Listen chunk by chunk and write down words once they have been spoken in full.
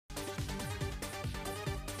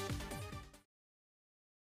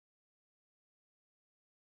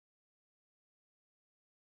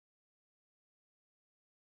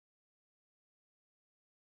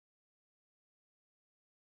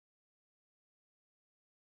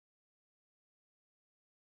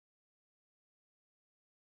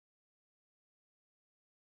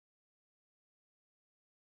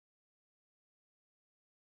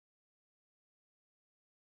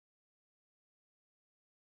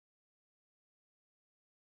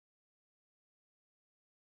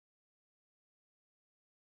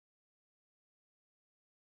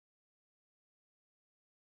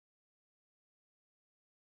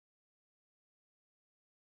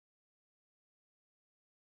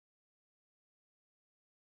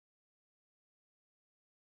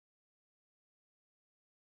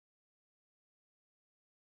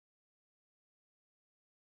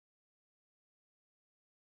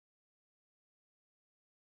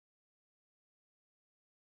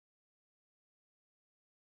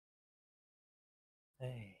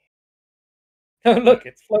Hey. Oh, look,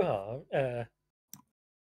 it's Floha.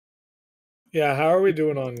 Yeah, how are we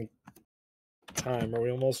doing on time? Are we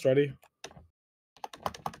almost ready?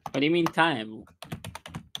 What do you mean time?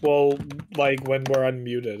 Well, like when we're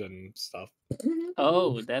unmuted and stuff.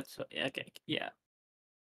 Oh, that's okay. Yeah.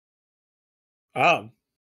 Oh.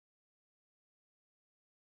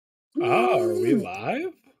 Oh, are we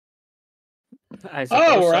live? I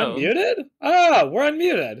suppose we're so. unmuted? Oh, we're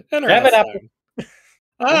unmuted. Damn it, Apple.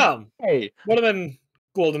 Interesting. Hey, Would have been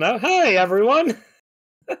cool to know. Hi, everyone.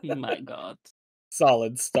 My God.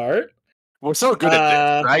 Solid start. we're so good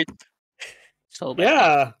at this, right? So bad.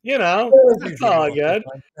 Yeah, you know, it's all good.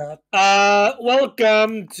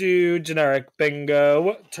 Welcome to Generic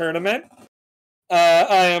Bingo Tournament.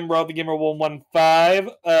 I am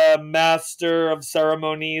RobbieGamer115, master of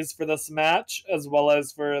ceremonies for this match, as well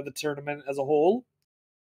as for the tournament as a whole.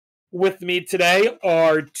 With me today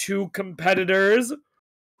are two competitors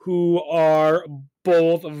who are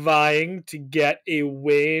both vying to get a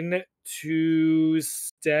win to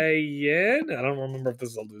stay in. I don't remember if this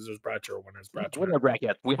is a loser's bracket or winner's bracket. Winner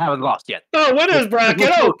bracket. We haven't lost yet. Oh, winners bracket!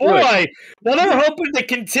 Oh boy! Well, they're hoping to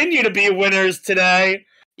continue to be winners today.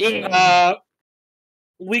 Yeah.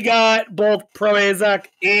 We got both Proasek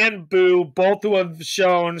and Boo, both who have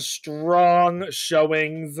shown strong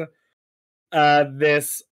showings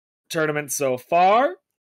this tournament so far.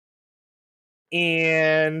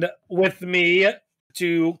 And with me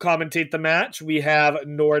to commentate the match, we have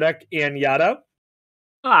Nordic and Yada.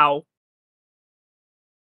 Ow.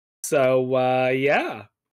 So, yeah.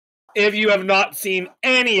 If you have not seen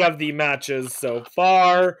any of the matches so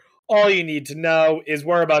far, all you need to know is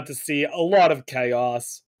we're about to see a lot of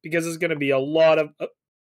chaos, because there's going to be a lot of...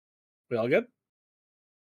 we all good?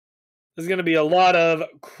 There's going to be a lot of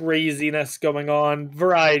craziness going on,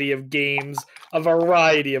 variety of games, a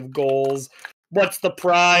variety of goals. What's the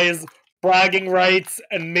prize? Bragging rights,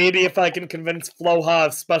 and maybe if I can convince Floha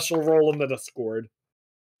a special role in the Discord.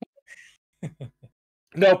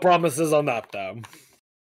 No promises on that, though.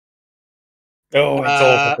 Oh, it's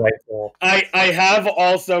all delightful. I have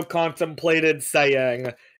also contemplated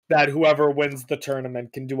saying that whoever wins the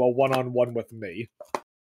tournament can do a one-on-one with me.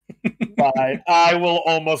 But I will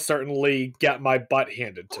almost certainly get my butt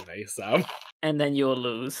handed to me, so... And then you'll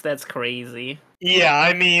lose. That's crazy. Yeah,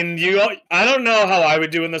 I mean, I don't know how I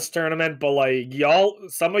would do in this tournament, but, like,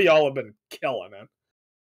 some of y'all have been killing it.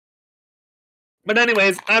 But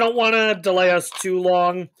anyways, I don't want to delay us too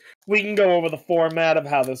long. We can go over the format of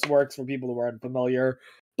how this works for people who aren't familiar.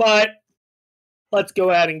 But let's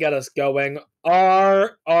go ahead and get us going.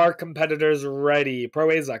 Are our competitors ready?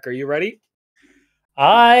 Proasek, are you ready?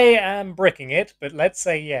 I am bricking it, but let's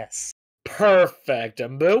say yes. Perfect.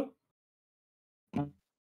 And Boo?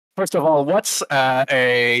 First of all, what's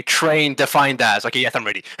a train defined as? Okay, yes, I'm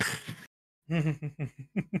ready.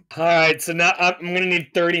 Alright, so now I'm going to need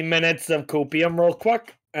 30 minutes of copium real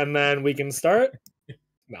quick, and then we can start.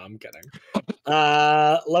 No, I'm kidding.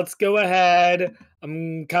 Let's go ahead.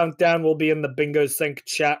 Countdown will be in the Bingo Sync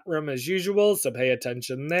chat room as usual, so pay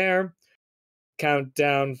attention there.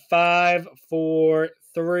 Countdown 5, 4,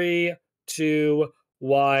 3, 2,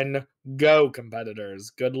 1, go, competitors.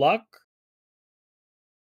 Good luck.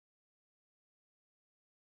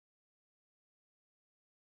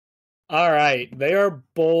 Alright, they are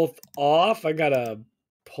both off. I gotta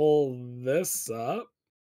pull this up.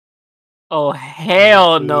 Oh,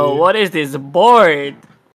 hell no. What is this board?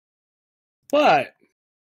 What?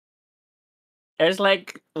 There's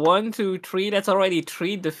like 1, 2, 3. That's already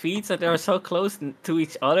 3 defeats, and they're so close to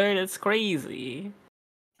each other. That's crazy.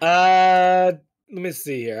 Let me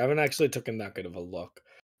see here. I haven't actually taken that good of a look.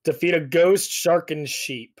 Defeat a ghost, shark, and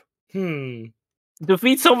sheep.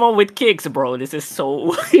 Defeat someone with kicks, bro. This is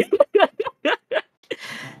so...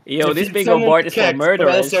 Yo, this Defeat bingo someone board with is for kicks, but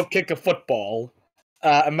murderers. also kick a football.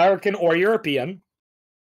 American or European.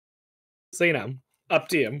 So, you know, up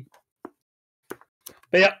to you.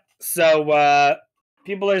 But yeah, so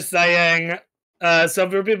people are saying... so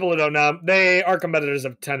for people who don't know, our competitors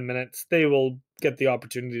have 10 minutes. They will get the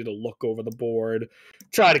opportunity to look over the board,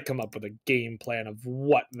 try to come up with a game plan of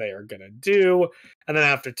what they are going to do, and then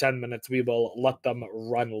after 10 minutes, we will let them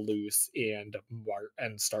run loose and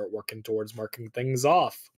start working towards marking things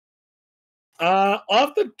off.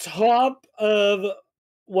 Off the top of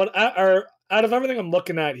what out of everything I'm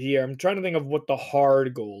looking at here, I'm trying to think of what the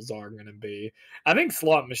hard goals are going to be. I think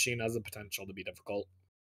Slot Machine has the potential to be difficult.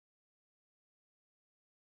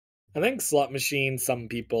 I think Slot Machine, some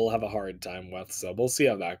people have a hard time with, so we'll see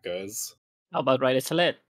how that goes. How about Ride a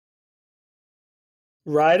Sled?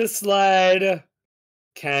 Ride a Sled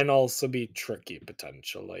can also be tricky,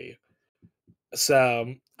 potentially.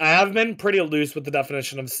 So I have been pretty loose with the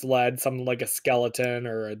definition of sled. Something like a skeleton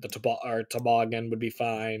or the toboggan would be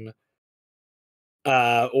fine.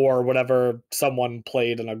 Or whatever someone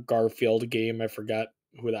played in a Garfield game. I forget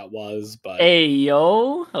who that was, but Hey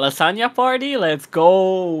yo, lasagna party, let's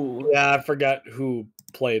go. yeah, I forget who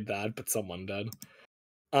played that, but someone did.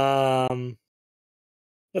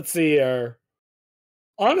 Let's see here.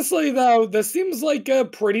 Honestly, though, this seems like a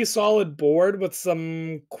pretty solid board with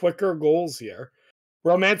some quicker goals here.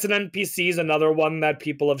 Romance and NPC is another one that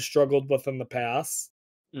people have struggled with in the past.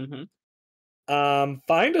 Mm-hmm.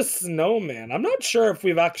 Find a snowman. I'm not sure if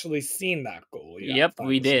we've actually seen that goal yet. Yep, Find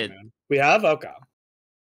we a did. snowman. We have? Okay.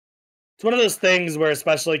 It's one of those things where,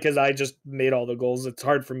 especially because I just made all the goals, it's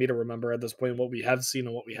hard for me to remember at this point what we have seen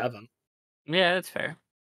and what we haven't. Yeah, that's fair.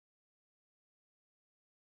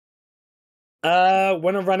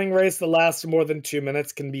 When a running race that lasts more than 2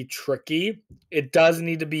 minutes can be tricky. It does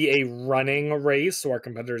need to be a running race, so our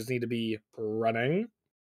competitors need to be running.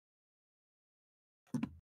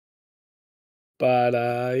 But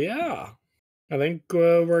yeah, I think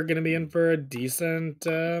we're gonna be in for a decent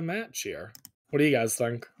match here. What do you guys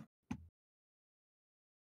think?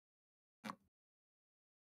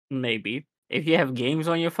 Maybe. If you have games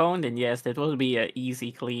on your phone, then yes, that will be an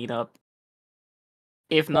easy cleanup.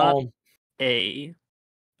 If not, Well,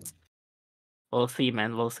 we'll see,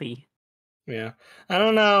 man. We'll see. yeah, I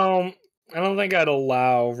don't know. I don't think I'd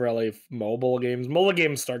allow really mobile games. Mobile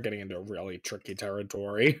games start getting into really tricky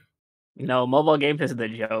territory. No, mobile games is the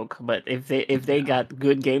joke. But if they Yeah. got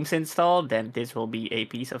good games installed, then this will be a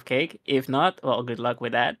piece of cake. If not, well, good luck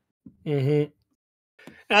with that. Mm-hmm.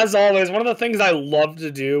 As always, one of the things I love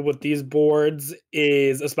to do with these boards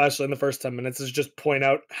is, especially in the first 10 minutes, is just point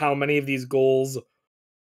out how many of these goals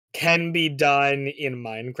can be done in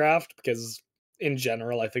Minecraft, because in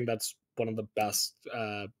general, I think that's one of the best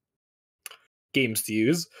games to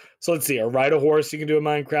use. So let's see, ride a horse you can do in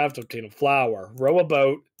Minecraft, obtain a flower, row a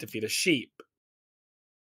boat, defeat a sheep.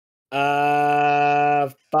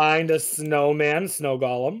 Find a snowman, snow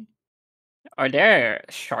golem. Are there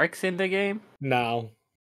sharks in the game? No.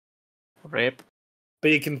 Rip.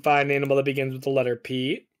 But you can find an animal that begins with the letter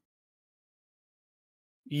P.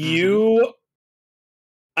 Mm-hmm. You,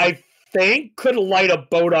 I think, could light a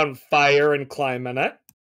boat on fire and climb in it.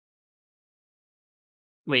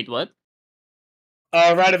 Wait, what?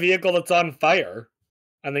 Ride a vehicle that's on fire,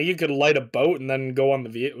 and then you could light a boat and then go on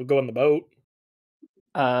the boat.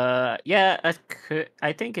 Yeah,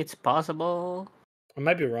 I think it's possible. I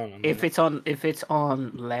might be wrong on If that. it's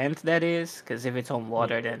on land, that is, because if it's on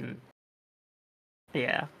water, then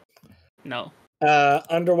yeah, no.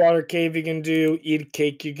 Underwater cave you can do, eat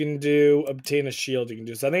cake you can do, obtain a shield you can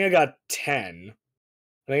do. So I think I got 10.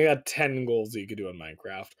 I think I got 10 goals that you could do in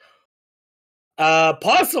Minecraft.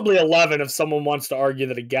 Possibly 11 if someone wants to argue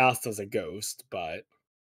that a ghast is a ghost, but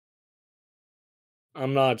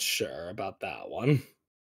I'm not sure about that one.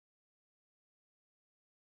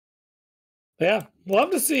 Yeah, we'll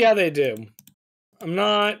have to see how they do. I'm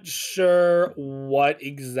not sure what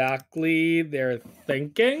exactly they're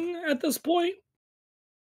thinking at this point.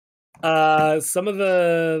 Some of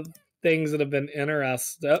the things that have been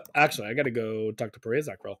interesting. Actually, I gotta go talk to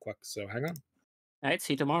Proasek real quick, so hang on. Alright,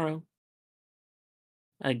 see you tomorrow.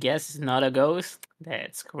 I guess it's not a ghost?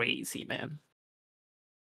 That's crazy, man.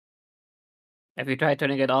 Have you tried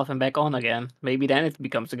turning it off and back on again? Maybe then it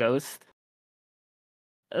becomes a ghost.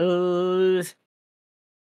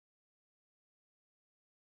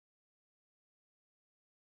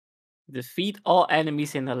 Defeat all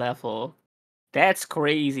enemies in the level. That's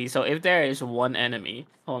crazy. So if there is one enemy,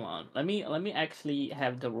 hold on. Let me actually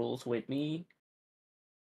have the rules with me.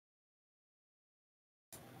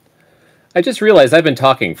 I just realized I've been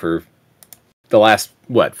talking for the last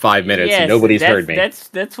 5 minutes and nobody's heard me.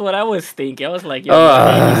 That's what I was thinking. I was like, yo,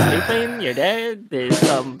 man, you sleeping? You're dead? There's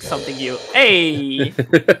something you Hey.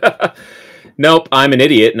 Nope, I'm an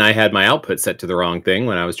idiot and I had my output set to the wrong thing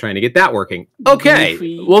when I was trying to get that working. Okay.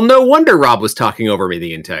 Goofy. Well, no wonder Rob was talking over me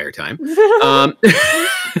the entire time.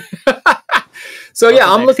 So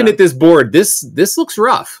yeah, I'm looking at this board. This looks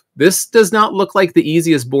rough. This does not look like the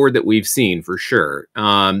easiest board that we've seen for sure.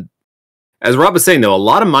 As Rob was saying, though, a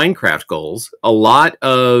lot of Minecraft goals, a lot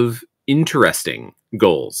of interesting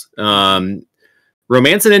goals.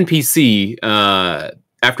 Romance and NPC.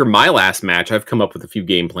 After my last match, I've come up with a few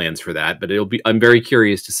game plans for that, but I'm very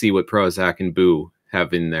curious to see what Proasek and Boo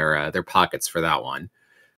have in their pockets for that one.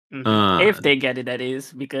 Mm-hmm. If they get it, that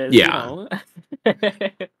is, because yeah. You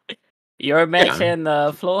know, your match and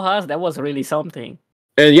Floha's, that was really something.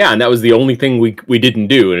 And yeah, and that was the only thing we didn't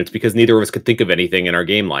do, and it's because neither of us could think of anything in our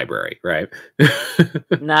game library, right?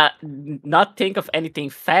 Not think of anything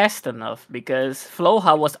fast enough because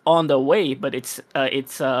Floha was on the way, but it's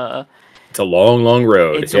It's a long, long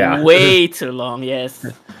road. it's yeah. way too long. Yes,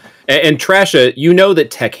 And Trasha, you know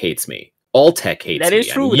that tech hates me. All tech hates that me. is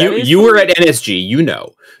true. You were at NSG, you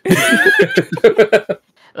know.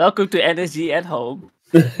 Welcome to NSG at home.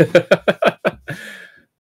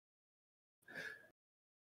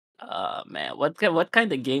 Man, what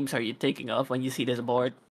kind of games are you thinking of when you see this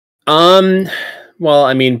board? Well,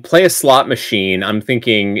 I mean, play a slot machine. I'm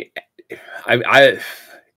thinking,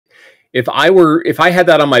 if I had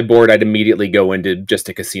that on my board, I'd immediately go into just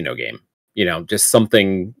a casino game. You know, just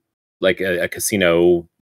something like a casino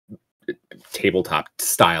tabletop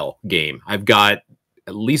style game. I've got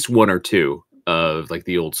at least one or two of like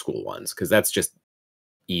the old school ones because that's just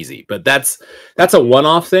easy. But that's a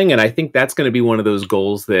one-off thing, and I think that's going to be one of those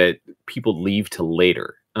goals that people leave to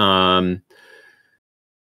later.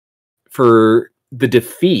 For the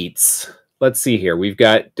defeats, let's see here. We've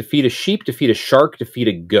got defeat a sheep, defeat a shark, defeat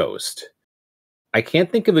a ghost. I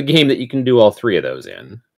can't think of a game that you can do all three of those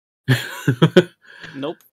in.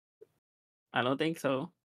 Nope, I don't think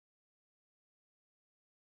so.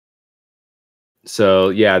 So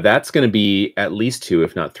yeah, that's going to be at least two,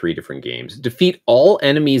 if not three different games. Defeat all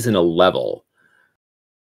enemies in a level.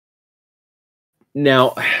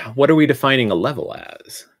 Now, what are we defining a level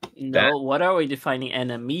as? No, what are we defining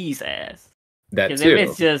enemies as? That Because too. if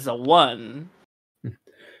it's just a one,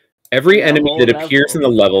 Every the enemy whole that appears in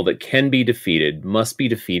level. the level that can be defeated must be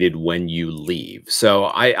defeated when you leave. So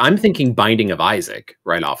I'm thinking Binding of Isaac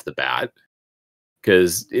right off the bat.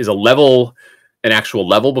 Because is a level an actual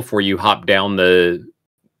level before you hop down to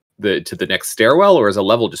the next stairwell, or is a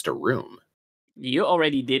level just a room? You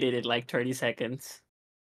already did it in like 30 seconds.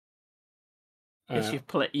 Because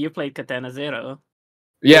you played Katana Zero.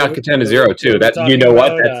 Yeah, Katana Zero too. That you know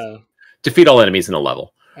what? That's defeat all enemies in a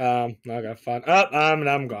level. Okay, fine.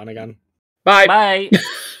 I'm gone again. Bye. Bye.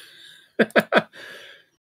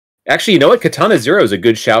 Actually, you know what? Katana Zero is a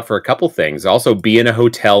good shout for a couple things. Also, be in a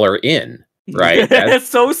hotel or inn, right? That's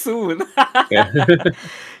so soon. Yeah.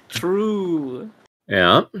 True.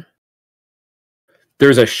 Yeah.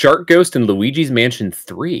 There's a shark ghost in Luigi's Mansion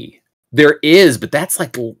 3. There is, but that's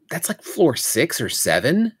like floor 6 or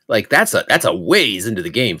 7. Like that's a ways into the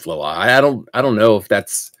game, Flo. I don't know if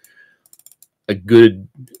that's a good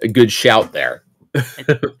shout there.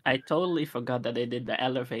 I totally forgot that they did the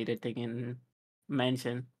elevator thing in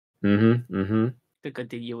Mansion. Mm-hmm. To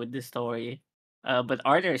continue with the story. But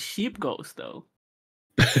are there sheep ghosts though?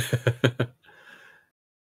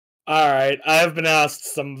 All right, I have been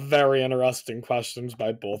asked some very interesting questions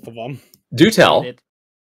by both of them. Do tell.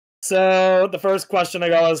 So the first question I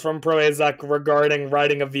got was from Proasek regarding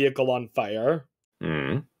riding a vehicle on fire.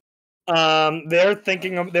 Mm.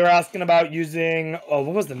 They're asking about using. Oh,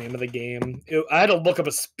 what was the name of the game? I had to look up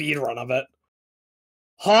a speed run of it.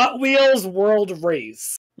 Hot Wheels World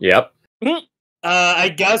Race. Yep. I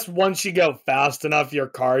guess once you go fast enough, your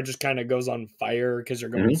car just kind of goes on fire because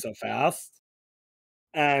you're going so fast.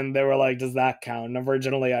 And they were like, does that count? And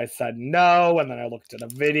originally I said no, and then I looked at a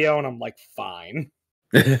video and I'm like, fine.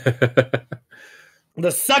 The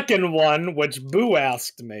second one, which Boo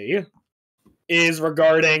asked me, is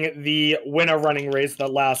regarding the winner running race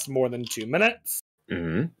that lasts more than 2 minutes.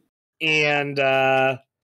 Mm-hmm. And that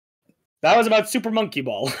was about Super Monkey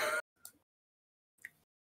Ball.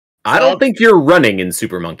 I don't think you're running in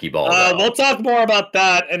Super Monkey Ball. We'll talk more about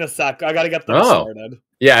that in a sec. I gotta get them started.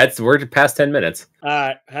 Yeah, we're past 10 minutes.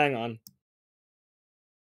 Alright, hang on.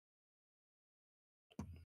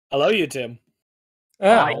 Hello, YouTube.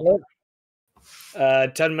 Hi.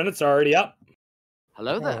 10 minutes are already up.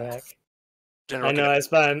 Hello there. I know I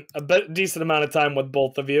spent a decent amount of time with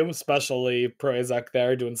both of you, especially Proasek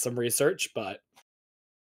there doing some research, but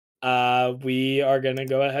we are gonna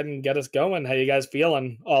go ahead and get us going. How you guys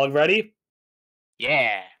feeling? All ready?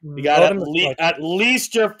 Yeah. You got at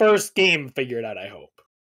least your first game figured out, I hope.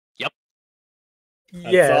 Yep.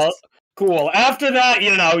 That's all. Cool. After that,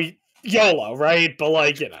 YOLO, right? But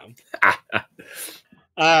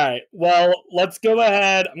Alright, well, let's go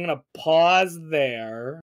ahead. I'm gonna pause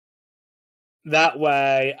there. That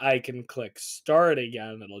way I can click start again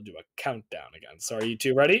and it'll do a countdown again. So are you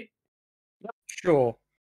two ready? Sure.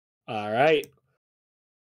 Alright.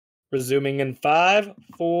 Resuming in 5,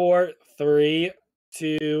 4, 3,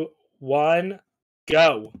 2, 1,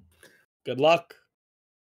 go. Good luck.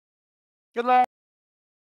 Good luck.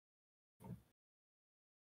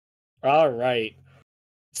 Alright.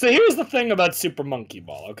 So here's the thing about Super Monkey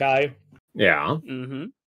Ball, okay? Yeah. Mm-hmm.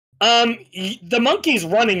 The monkey's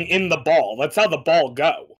running in the ball. That's how the ball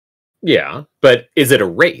go. Yeah, but is it a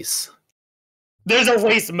race? There's a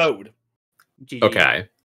race mode. GG. Okay.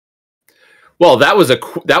 Well, that was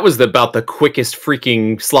about the quickest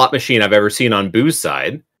freaking slot machine I've ever seen on Boo's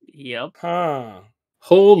side. Yep. Huh.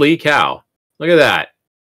 Holy cow. Look at that.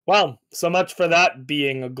 Well, so much for that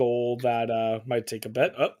being a goal that might take a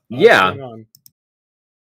bit. Oh, Yeah. hang on.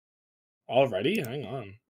 Already? Hang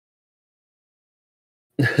on.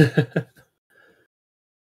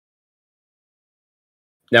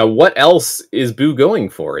 Now, what else is Boo going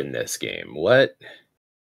for in this game? What?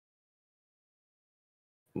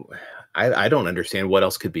 I don't understand what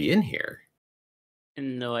else could be in here.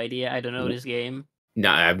 No idea. I don't know this game. No,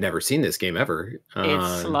 I've never seen this game ever.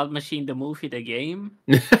 It's Slot Machine the movie, the game.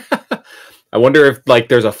 I wonder if like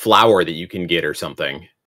there's a flower that you can get or something.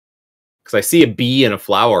 Because I see a bee and a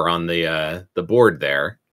flower on the board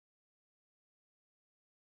there.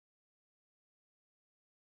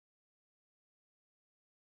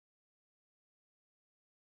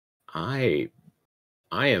 I'm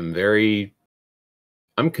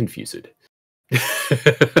confused.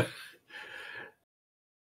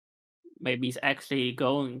 Maybe he's actually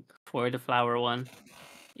going for the flower one.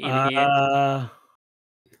 In here.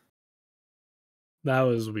 That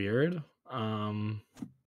was weird. Are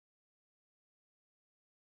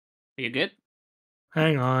you good?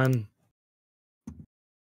 Hang on.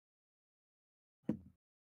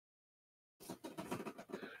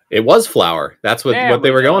 It was flower. That's what There they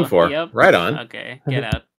we were go. going for. Yep. Right on. Okay, get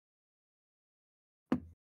out.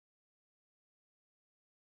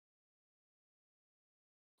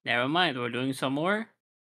 Never mind, we're doing some more.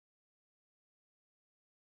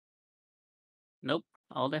 Nope,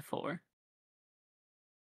 all that four.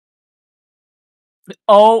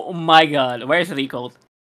 Oh my god, where's Recalled?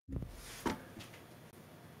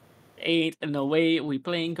 Ain't no way we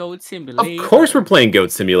playing Goat Simulator. Of course we're playing Goat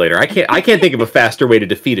Simulator. I can't think of a faster way to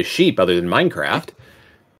defeat a sheep other than Minecraft.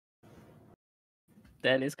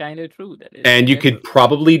 That is kind of true. And you could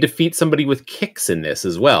probably defeat somebody with kicks in this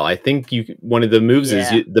as well. I think one of the moves is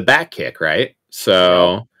the back kick, right?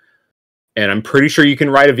 So, and I'm pretty sure you can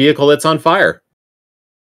ride a vehicle that's on fire.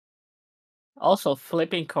 Also,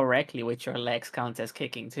 flipping correctly with your legs counts as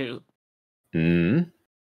kicking too. Hmm.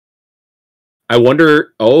 I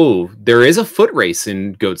wonder. Oh, there is a foot race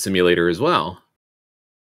in Goat Simulator as well.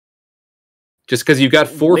 Just because you've got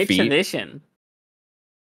 4 Which feet. edition?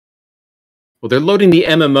 Well, they're loading the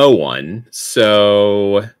MMO one,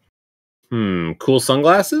 so cool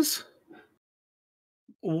sunglasses?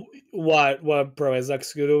 What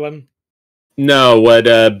Proasek doing? No, what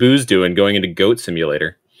Boo's doing going into Goat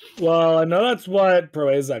Simulator. Well, I know that's what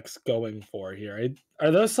Proasek's going for here.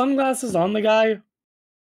 Are those sunglasses on the guy?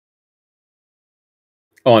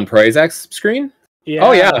 Oh, on Proasek's screen? Yeah.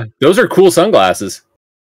 Oh yeah, those are cool sunglasses.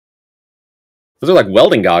 Those are like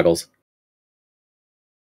welding goggles.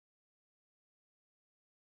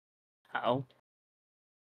 How?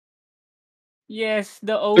 Yes,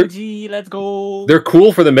 the OG. Let's go. They're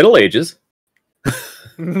cool for the Middle Ages.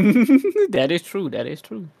 That is true. That is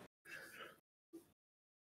true.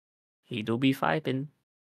 He do be fighting.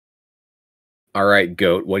 All right,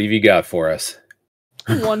 Goat, what have you got for us?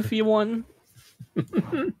 1v1.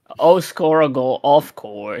 Oh, score a goal, of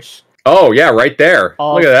course. Oh yeah, right there.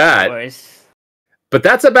 Look at that. Course. But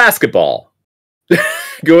that's a basketball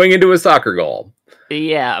going into a soccer goal.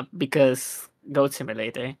 Yeah, because Goat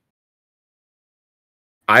Simulator.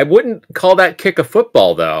 I wouldn't call that kick a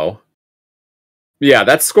football, though. Yeah,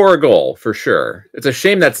 that's score a goal, for sure. It's a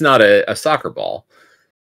shame that's not a soccer ball.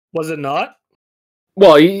 Was it not?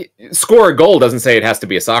 Well, score a goal doesn't say it has to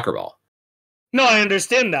be a soccer ball. No, I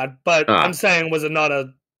understand that, but I'm saying, was it not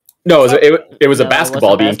a... No, it was a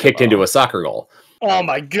basketball being kicked into a soccer goal. Oh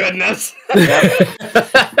my goodness.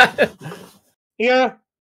 Yeah.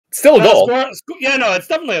 Still a goal. Yeah, no, it's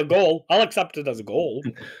definitely a goal. I'll accept it as a goal.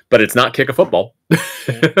 But it's not kick a football.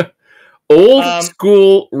 Old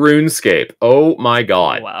school RuneScape. Oh my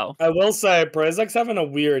god. Wow. I will say, Proasek's having a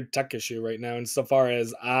weird tech issue right now insofar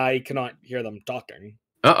as I cannot hear them talking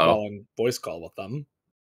while on voice call with them.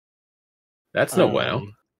 That's no bueno.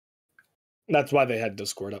 That's why they had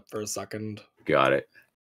Discord up for a second. Got it.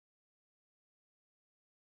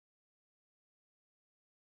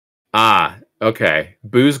 Ah, okay.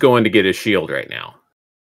 Boo's going to get his shield right now.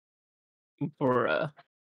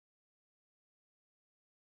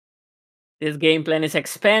 This game plan is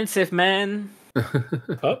expensive, man.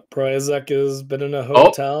 Oh, Proasek has been in a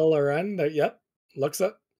hotel around. Yep, looks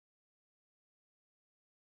it.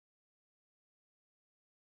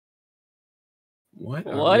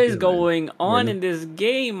 What is going on in this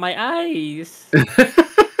game? My eyes.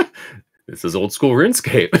 This is old school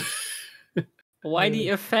RuneScape. Why the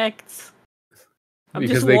effects? I'm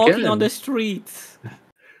Because just they walking on can. the streets.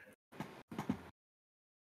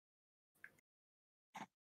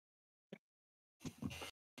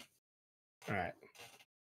 All right.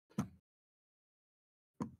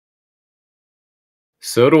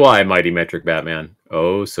 So do I, Mighty Metric Batman.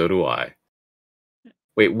 Oh, so do I.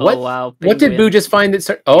 Wait, what? Oh wow! What did Boo penguin. just find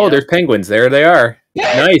that? Oh, Yeah. there's penguins. There they are.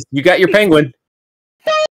 Nice. You got your penguin.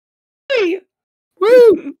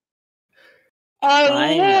 Woo! I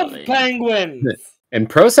love Finally. penguins. And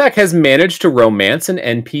Proasek has managed to romance an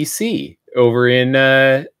NPC over in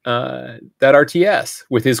that RTS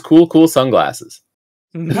with his cool sunglasses.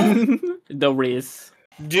 The Riz.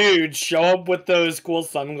 Dude, show up with those cool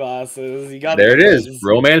sunglasses. You got There it the is. riz.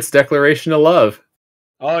 Romance declaration of love.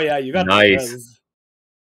 Oh yeah, you got Nice. the riz.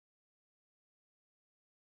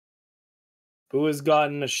 Who has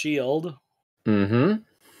gotten a shield? Mm-hmm.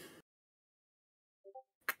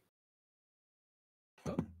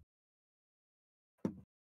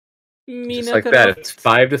 Just like that. It's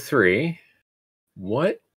 5-3.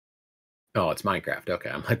 What? Oh, it's Minecraft. Okay.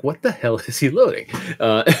 I'm like, what the hell is he loading?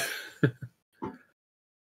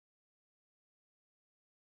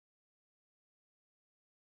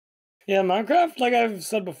 Yeah, Minecraft, like I've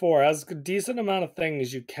said before, has a decent amount of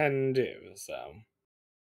things you can do, so.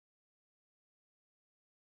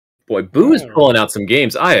 Boy, Boo is Oh. pulling out some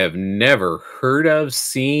games I have never heard of,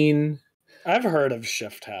 seen. I've heard of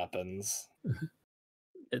Shift Happens.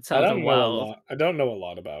 It I sounds don't know a wild. lot. I don't know a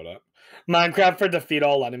lot about it. Minecraft for defeat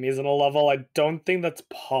all enemies in a level. I don't think that's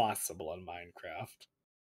possible in Minecraft.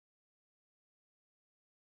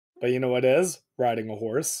 But you know what is? Riding a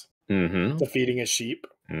horse, Mm-hmm. defeating a sheep,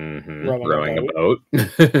 Mm-hmm. Rowing a boat.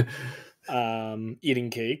 eating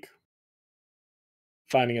cake,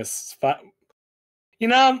 finding a spot. You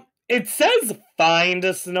know, it says find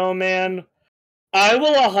a snowman. I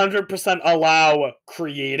will 100% allow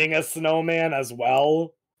creating a snowman as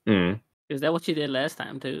well. Mm. Is that what you did last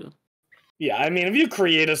time too? Yeah, I mean, if you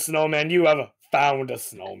create a snowman, you have found a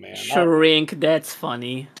snowman. Shrink, that's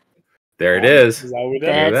funny. There it is. Is that what we did?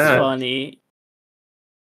 Look at That's that. funny.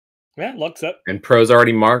 Yeah, looks it. And Pro's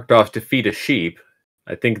already marked off defeat a sheep.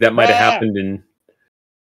 I think that might have happened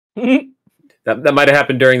in that might have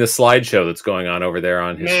happened during the slideshow that's going on over there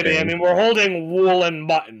on his Maybe. screen. I mean, we're holding wool and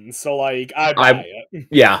mutton, so like I buy it.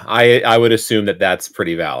 Yeah, I would assume that that's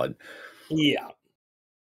pretty valid. Yeah.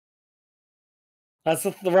 That's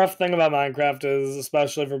the rough thing about Minecraft is,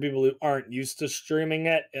 especially for people who aren't used to streaming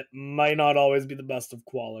it, it might not always be the best of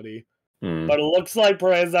quality. Mm. But it looks like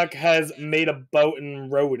Proasek has made a boat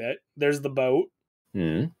and rowed it. There's the boat.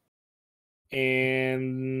 Mm.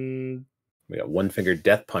 And We got one finger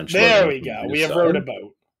death punch. there we go. We have rowed a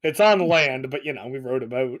boat. It's on land, but you know, we rowed a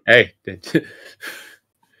boat. Hey.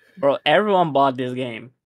 Bro, everyone bought this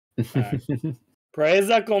game.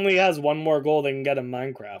 Proasek only has one more goal they can get in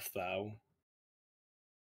Minecraft, though.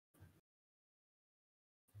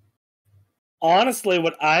 Honestly,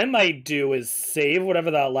 what I might do is save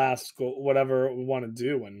whatever that last goal, whatever we want to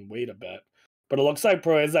do, and wait a bit. But it looks like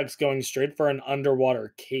Proasek's going straight for an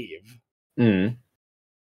underwater cave. Mm.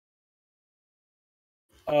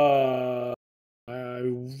 I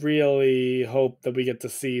really hope that we get to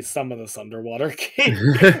see some of this underwater cave.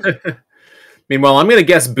 Meanwhile, I'm going to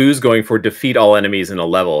guess Boo's going for defeat all enemies in a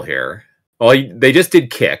level here. Well, they just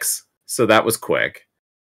did kicks, so that was quick.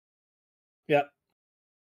 Yep.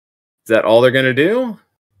 Is that all they're going to do?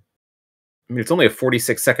 I mean, it's only a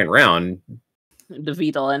 46-second round.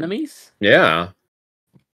 Defeat all enemies? Yeah.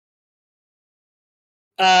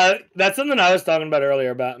 That's something I was talking about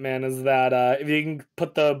earlier, Batman, is that if you can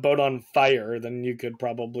put the boat on fire, then you could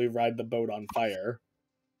probably ride the boat on fire.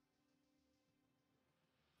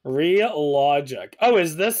 Real logic. Oh,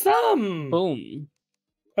 is this Boom.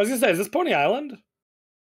 I was gonna say, is this Pony Island?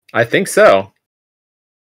 I think so.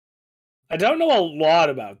 I don't know a lot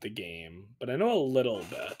about the game, but I know a little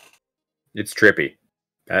bit. It's trippy.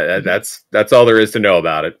 That's all there is to know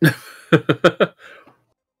about it.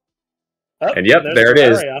 Oh, and yep, there's there it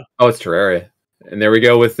is. Terraria. Oh, it's Terraria. And there we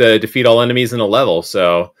go with defeat all enemies in a level.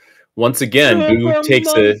 So once again, Boo takes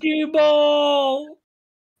Monkey Ball.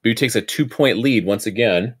 Boo takes a 2-point lead once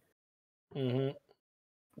again. Mm-hmm.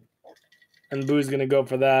 And Boo's gonna go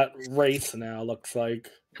for that race now, looks like.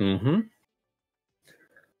 Mm-hmm.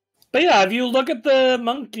 But yeah, if you look at the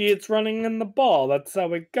monkey, it's running in the ball. That's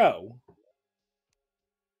how it go.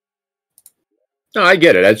 No, I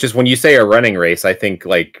get it. That's just when you say a running race, I think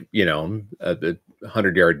like, you know, the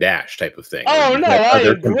 100-yard dash type of thing. Oh, no, Like I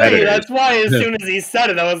other agree. competitors. That's why as soon as he said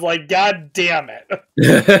it, I was like, God damn it.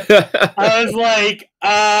 I was like,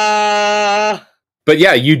 But But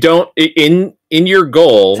yeah, you don't in your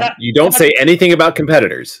goal. You don't say anything about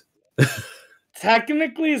competitors.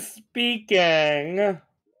 Technically speaking.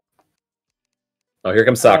 Oh, here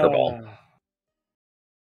comes soccer ball.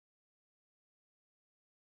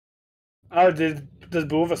 Oh, does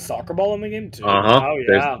Boo have a soccer ball in the game too? Oh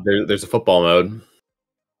yeah. There's a football mode.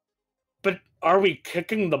 But are we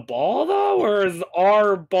kicking the ball though, or is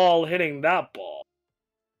our ball hitting that ball?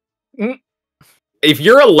 If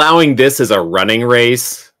you're allowing this as a running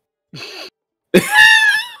race,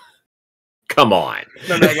 come on.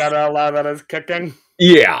 Then I gotta allow that as kicking.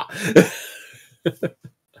 Yeah.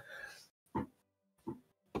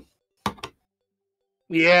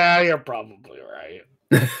 Yeah, you're probably right.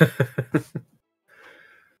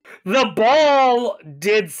 The ball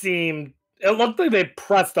did seem. It looked like they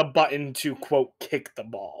pressed a button to, quote, kick the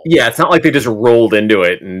ball. Yeah, it's not like they just rolled into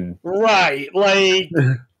it and... Right, like,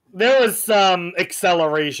 there was some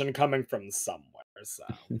acceleration coming from somewhere, so...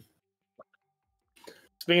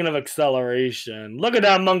 Speaking of acceleration, look at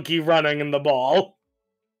that monkey running in the ball.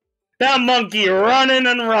 That monkey running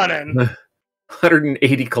and running.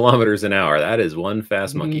 180 kilometers an hour. That is one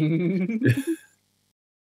fast monkey.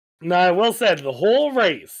 Now, I will say, the whole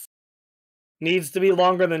race needs to be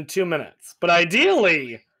longer than 2 minutes. But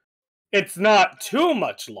ideally, it's not too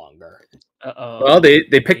much longer. Well, they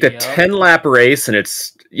picked a 10-lap race, and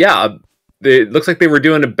it's... Yeah, it looks like they were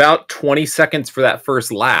doing about 20 seconds for that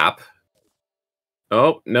first lap.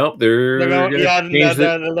 Oh, nope. They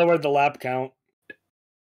lowered the lap count.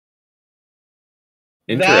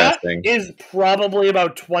 Interesting. That is probably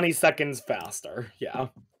about 20 seconds faster. Yeah.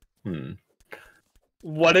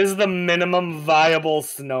 What is the minimum viable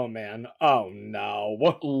snowman? Oh, no.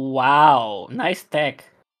 Wow. Nice tech.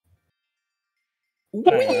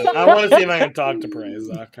 I want to see if I can talk to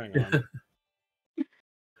Proasek. Hang on.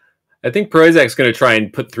 I think Proasek's going to try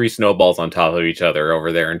and put 3 snowballs on top of each other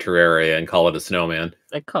over there in Terraria and call it a snowman.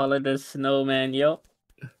 I call it a snowman, yo.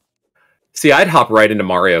 See, I'd hop right into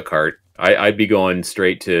Mario Kart. I'd be going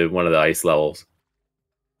straight to one of the ice levels.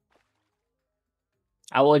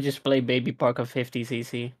 I will just play Baby Park of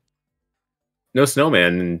 50cc. No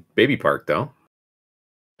snowman in Baby Park, though.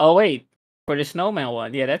 Oh, wait. For the snowman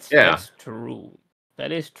one. Yeah, that's true.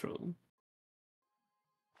 That is true.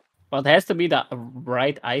 Well, it has to be the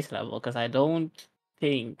right ice level, because I don't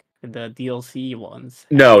think the DLC ones...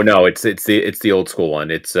 No, it's the old school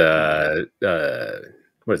one. It's, what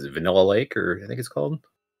is it, Vanilla Lake, or I think it's called?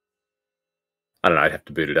 I don't know, I'd have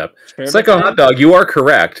to boot it up. Sure, Psycho Hot Dog, you are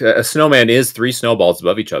correct. A snowman is 3 snowballs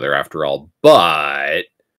above each other, after all, but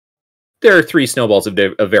there are 3 snowballs of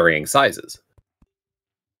varying sizes.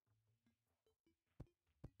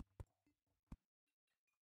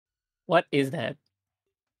 What is that?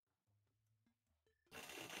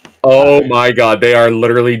 Oh my god, they are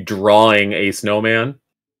literally drawing a snowman.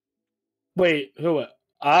 Wait, who?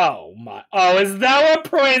 Oh my! Oh, is that what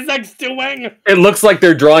Proasek's doing? It looks like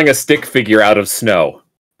they're drawing a stick figure out of snow.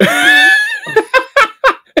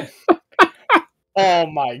 Oh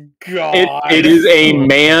my god! It is a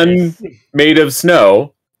man made of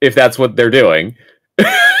snow, if that's what they're doing.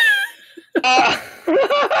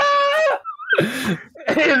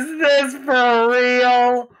 Is this for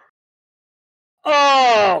real?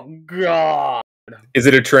 Oh god! Is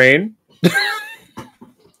it a train?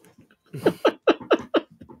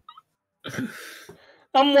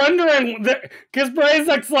 I'm wondering, because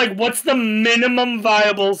Proasek's like, what's the minimum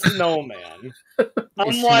viable snowman?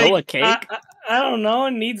 I'm like, a cake? I don't know,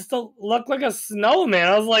 it needs to look like a snowman.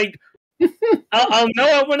 I was like, I'll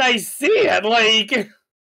know it when I see it. Like,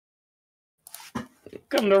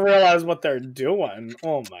 come to realize what they're doing.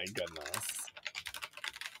 Oh my goodness.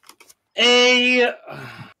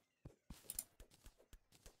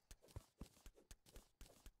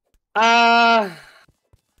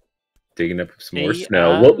 Digging up some more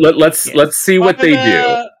snow. Let's see what they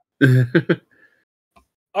do.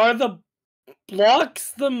 Are the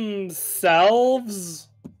blocks themselves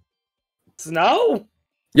snow?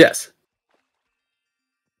 Yes.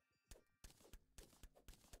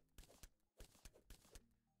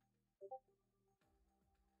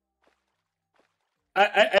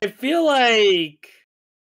 I feel like...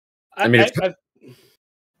 I mean,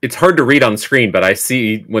 it's hard to read on screen, but I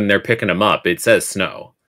see when they're picking them up, it says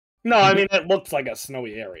snow. No, I mean, it looks like a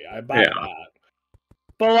snowy area. I buy that.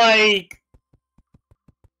 But, like...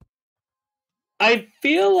 I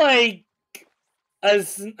feel like...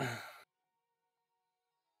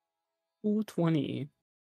 220.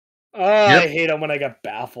 I hate it when I get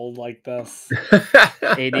baffled like this.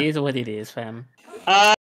 It is what it is, fam.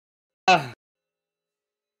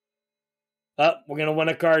 We're gonna win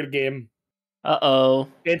a card game. Uh-oh.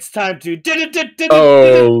 It's time to.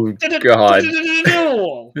 Oh God!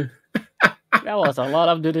 That was a lot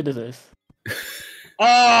of this.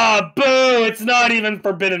 Ah, boo! It's not even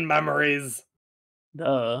Forbidden Memories.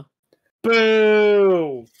 Duh.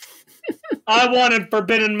 Boo! I wanted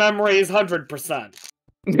Forbidden Memories 100%.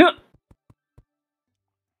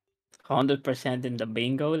 100% in the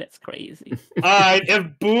bingo? That's crazy. Alright, if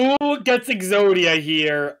Boo gets Exodia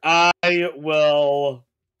here, I will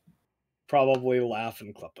probably laugh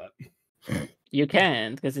and clip it. You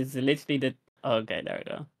can't, because it's literally the... Okay, there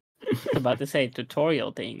we go. I was about to say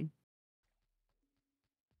tutorial thing.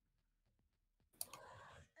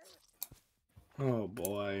 Oh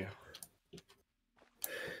boy.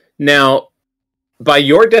 Now, by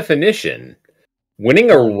your definition,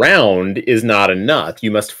 winning a round is not enough.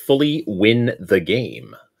 You must fully win the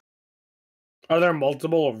game. Are there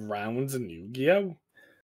multiple rounds in Yu-Gi-Oh?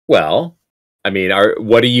 Well, I mean,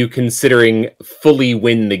 what are you considering fully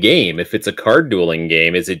win the game? If it's a card dueling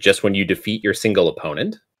game, is it just when you defeat your single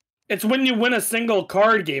opponent? It's when you win a single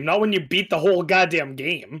card game, not when you beat the whole goddamn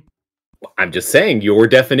game. I'm just saying, your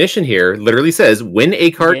definition here literally says, win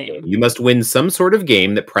a card game. You must win some sort of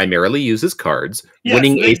game that primarily uses cards. Yes,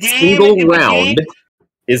 Winning a single round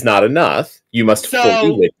is not enough. You must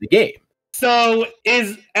fully win the game. So,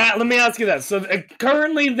 let me ask you this. So,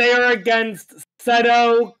 currently they are against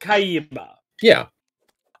Seto Kaiba. Yeah.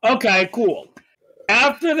 Okay, cool.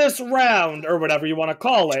 After this round, or whatever you want to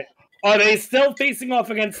call it, are they still facing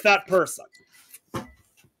off against that person?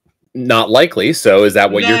 Not likely. So is that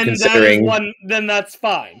what you're considering? Then that's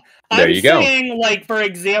fine. There you go. I'm saying, like, for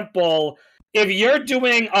example, if you're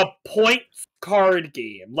doing a points card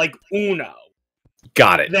game, like Uno.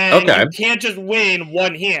 Got it. Then okay. You can't just win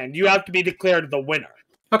one hand. You have to be declared the winner.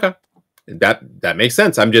 Okay. That makes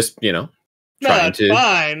sense. I'm just, trying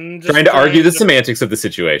to argue the semantics of the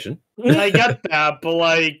situation. I get that, but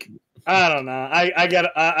like, I don't know.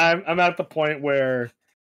 I'm at the point where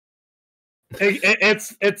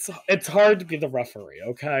it's hard to be the referee.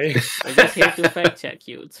 Okay, I'm just here to fact check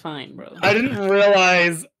you. It's fine, bro. I didn't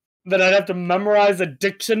realize that I'd have to memorize a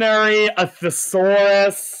dictionary, a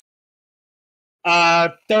thesaurus,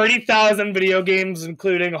 30,000 video games,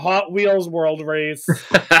 including Hot Wheels World Race.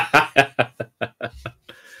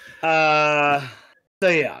 So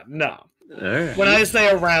yeah, no. Right. When I say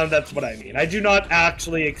a round, that's what I mean. I do not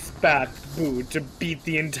actually expect Boo to beat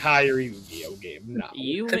the entire Yu-Gi-Oh game. No.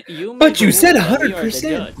 But you said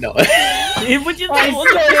 100%. No. But you I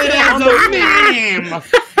said it as a meme.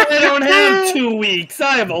 I don't have 2 weeks.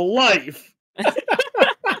 I have a life.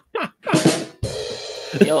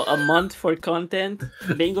 Yo, a month for content.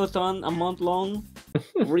 Bingothon, a month long.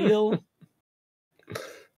 Real.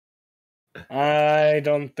 I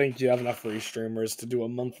don't think you have enough free streamers to do a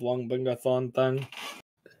month-long bingo-thon thing.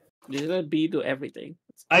 Just let B do everything.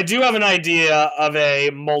 I do have an idea of a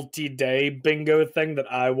multi-day bingo thing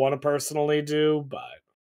that I want to personally do, but...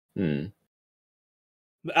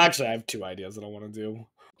 Actually, I have 2 ideas that I want to do.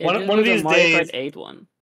 One of these days...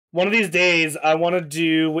 One of these days, I want to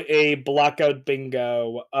do a blackout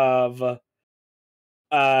bingo of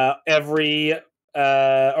every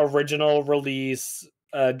original release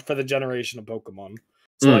for the generation of Pokemon.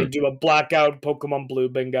 So I do a Blackout Pokemon Blue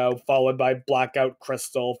bingo, followed by Blackout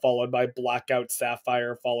Crystal, followed by Blackout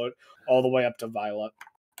Sapphire, followed all the way up to Violet.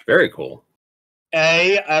 Very cool.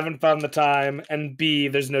 A, I haven't found the time, and B,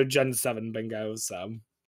 there's no Gen 7 bingo, so...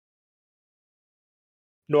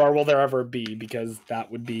 Nor will there ever be, because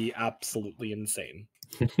that would be absolutely insane.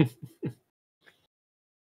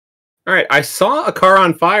 All right, I saw a car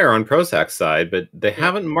on fire on Proasek's side, but they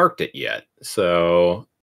haven't marked it yet, so...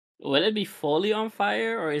 Will it be fully on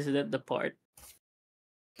fire, or is it the part?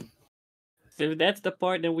 If that's the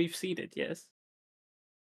part, then we've seen it, yes.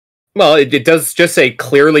 Well, it does just say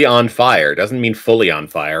clearly on fire. It doesn't mean fully on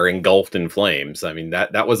fire, engulfed in flames. I mean,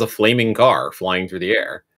 that was a flaming car flying through the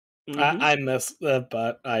air. Mm-hmm. I missed that,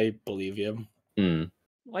 but I believe you.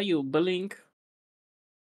 Why you blink?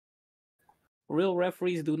 Real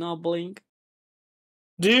referees do not blink.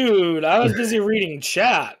 Dude, I was busy reading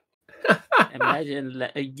chat. Imagine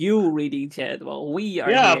you reading chat while we are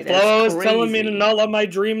Yeah, here. Flo was That's telling me to crazy. not let my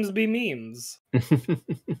dreams be memes.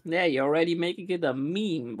 Yeah, you're already making it a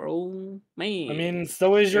meme, bro. Man. I mean,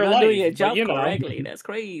 so is you're your not life. doing your but, job you know. correctly. That's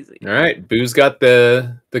crazy. All right, Boo's got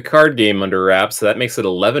the card game under wraps, so that makes it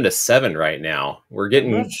 11-7 right now. We're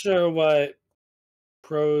getting... I'm not sure what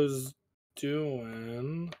Pro's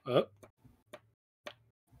doing. Oh.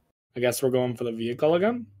 I guess we're going for the vehicle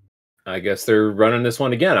again? I guess they're running this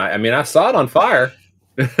one again. I mean, I saw it on fire.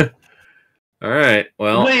 All right,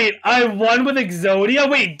 well... Wait, I won with Exodia?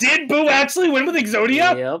 Wait, did Boo actually win with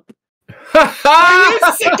Exodia? Yep.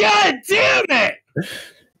 God damn it!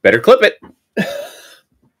 Better clip it.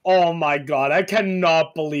 Oh my god, I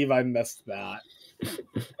cannot believe I missed that.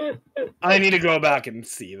 I need to go back and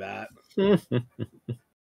see that.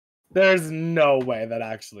 There's no way that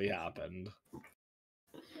actually happened.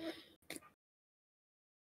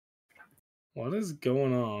 What is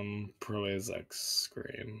going on Proasek's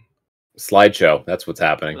screen? Slideshow. That's what's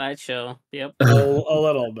happening. Slideshow. Yep. A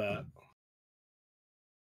little bit.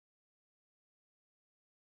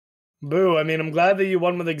 Boo, I mean, I'm glad that you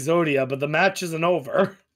won with Exodia, but the match isn't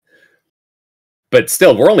over. But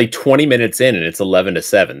still, we're only 20 minutes in, and it's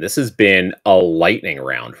 11-7. This has been a lightning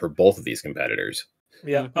round for both of these competitors.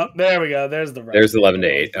 Yeah, there we go. There's the There's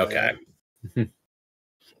 11-8. Okay.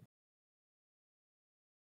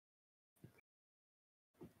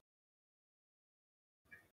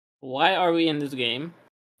 Why are we in this game?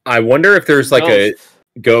 I wonder if there's like Ghost.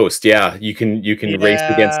 a ghost. Yeah, you can race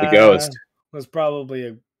against the ghost. There's probably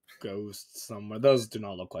a ghost somewhere. Those do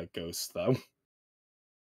not look like ghosts, though.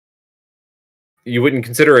 You wouldn't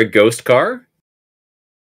consider a ghost car?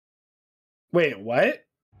 Wait, what?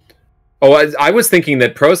 Oh, I was thinking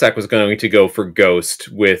that Proasek was going to go for ghost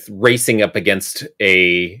with racing up against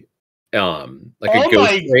a a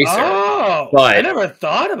ghost racer. Oh, But I never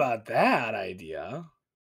thought about that idea.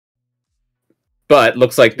 But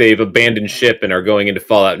looks like they've abandoned ship and are going into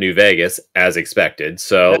Fallout New Vegas as expected.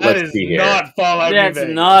 So let's see here. Not Fallout That's New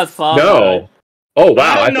Vegas. not Fallout. No. Oh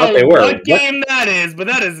wow! I thought they were. What game that is, but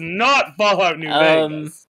that is not Fallout New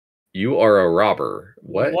Vegas. You are a robber.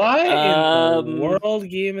 What? What in the world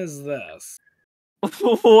game is this?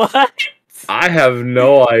 What? I have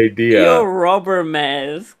no idea. Your rubber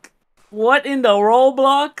mask. What in the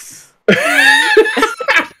Roblox?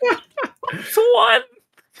 What?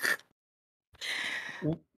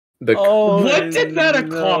 What did that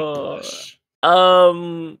accomplish?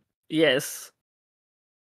 Yes.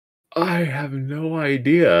 I have no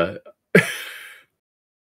idea.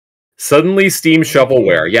 Suddenly Steam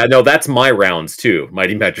shovelware. Yeah, no, that's my rounds too,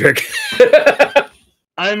 Mighty Metric.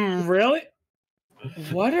 I'm really...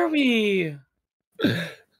 What are we...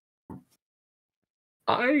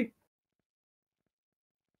 I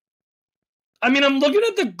mean, I'm looking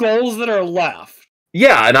at the goals that are left.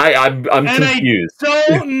 Yeah, and I'm confused. I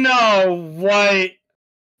don't know what...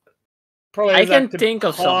 I can think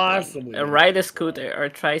of something. Ride a scooter or a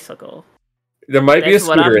tricycle. There might be a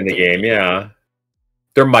scooter in the game, yeah.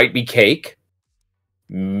 There might be cake.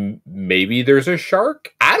 Maybe there's a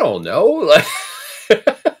shark. I don't know.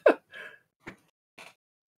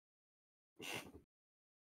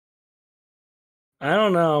 I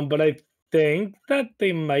don't know, but I think that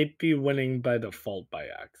they might be winning by default by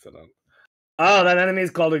accident. Oh, that enemy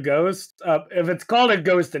is called a ghost? If it's called a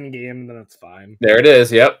ghost in game, then it's fine. There it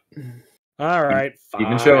is, yep. All right, fine. You've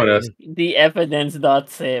been showing us. The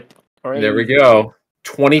evidence.zip. There we go.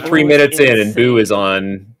 23 minutes in, and Boo is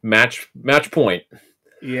on match point.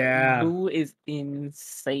 Yeah. Boo is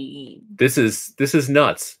insane. This is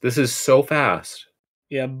nuts. This is so fast.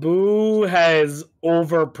 Yeah, Boo has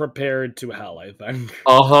over-prepared to hell, I think.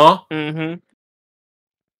 Uh-huh. Mm-hmm.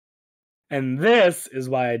 And this is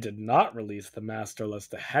why I did not release the master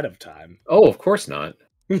list ahead of time. Oh, of course not.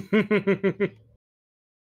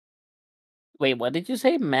 Wait, what did you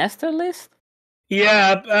say? Master list?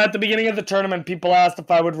 Yeah, at the beginning of the tournament, people asked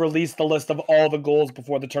if I would release the list of all the goals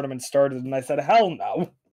before the tournament started, and I said, hell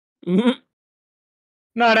no.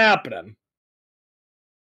 Not happening.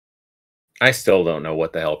 I still don't know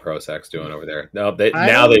what the hell Proasek's doing over there. No,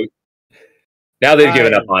 now they've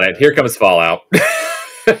given up on it. Here comes Fallout.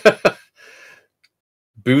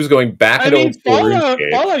 Boo's going back into old school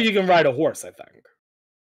RuneScape. Fallout, you can ride a horse, I think.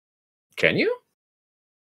 Can you?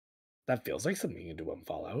 That feels like something you can do in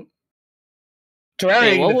Fallout.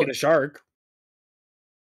 Terraria, you can defeat a shark.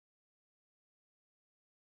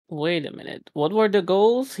 Wait a minute. What were the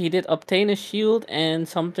goals? He did obtain a shield and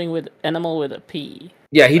something with animal with a P.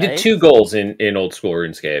 Yeah, he did 2 goals in old school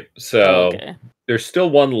RuneScape. So there's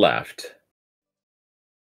still 1 left.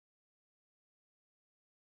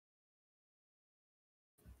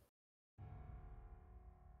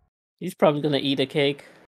 He's probably gonna eat a cake.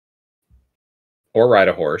 Or ride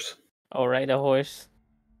a horse. Or ride a horse.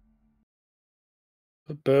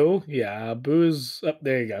 Boo? Yeah, Boo's up.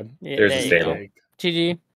 There you go. Yeah, there's the stable.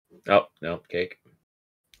 GG. Oh, no, cake.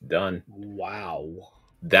 Done. Wow.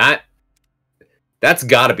 That's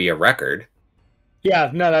got to be a record. Yeah,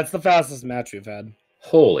 no, that's the fastest match we've had.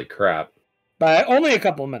 Holy crap. By only a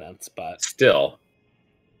couple minutes, but... Still.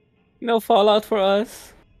 No Fallout for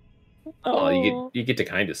us. Oh, you get to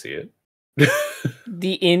kind of see it.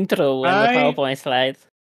 The intro and the PowerPoint slide.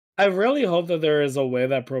 I really hope that there is a way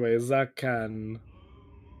that Proasek can,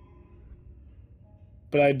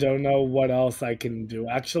 but I don't know what else I can do.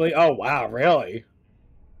 Actually, oh wow, really?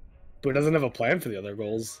 Boo doesn't have a plan for the other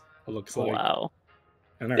goals. It looks like. Wow.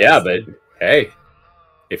 Yeah, but hey,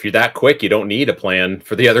 if you're that quick, you don't need a plan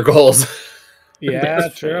for the other goals. Yeah,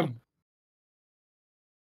 That's true. true.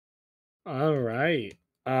 All right.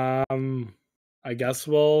 I guess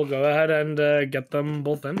we'll go ahead and get them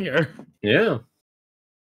both in here. Yeah.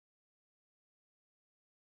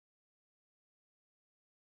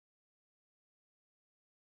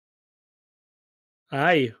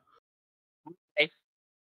 Hi. Hey.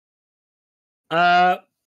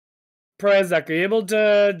 Proasek, are you able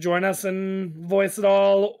to join us in voice at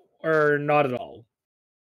all, or not at all?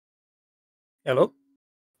 Hello?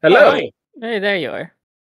 Hello. Hi. Hey, there you are.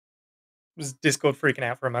 Was Discord freaking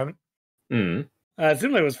out for a moment? Mm. It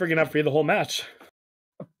seemed like it was freaking out for you the whole match.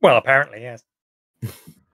 Well, apparently, yes.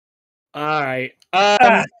 All right.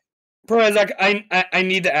 Ah, Proasek, I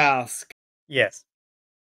need to ask. yes.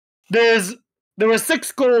 There were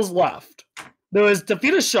 6 goals left. There was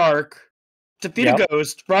defeat a shark, defeat a Yep.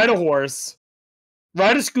 ghost, ride a horse,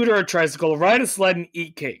 ride a scooter or tricycle, ride a sled, and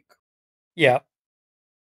eat cake. Yeah.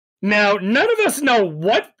 Now, none of us know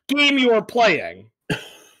what game you are playing.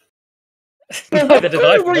 But Neither what did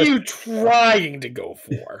I. card were you trying to go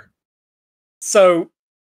for? So,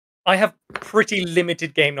 I have pretty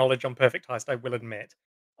limited game knowledge on Perfect Heist, I will admit.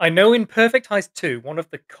 I know in Perfect Heist 2, one of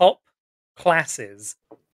the cop classes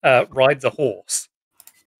rides a horse.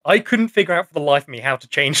 I couldn't figure out for the life of me how to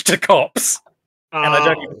change to cops. And I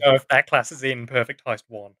don't even know if that class is in Perfect Heist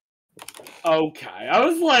 1. Okay. I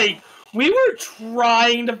was like, we were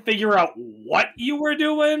trying to figure out what you were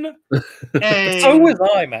doing. And So was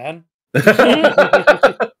I, man.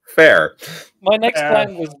 Fair. My next Fair.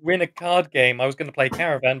 plan was win a card game. I was going to play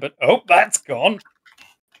Caravan, but oh, that's gone.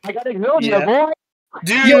 I got ignored, Yeah. boy.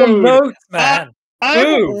 Dude, Your notes, man. I'm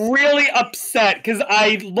Boo. really upset because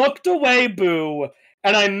I looked away, Boo,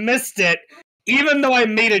 and I missed it, even though I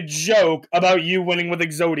made a joke about you winning with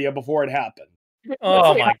Exodia before it happened.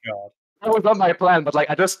 Oh my god. That was not my plan, but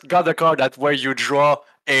like I just got the card that where you draw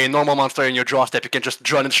a normal monster in your draw step, you can just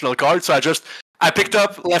draw an additional card. So I picked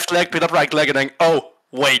up left leg, picked up right leg, and then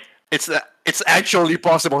wait, it's actually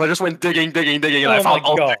possible. I just went digging, and I Oh found my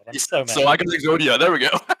all god, I'm these. so So mad. I got Exodia. There we go.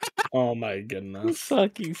 Oh my goodness.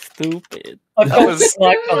 Fucking stupid. I've That got was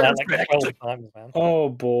sniped on that like perfect. 12 times, man. Oh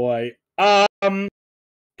boy.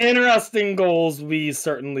 Interesting goals we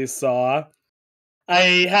certainly saw.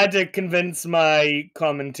 I had to convince my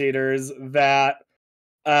commentators that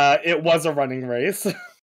it was a running race. I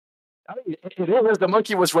mean, it is. The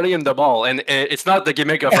monkey was running in the ball, and it's not the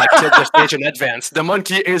gimmick of like tilt the stage in advance. The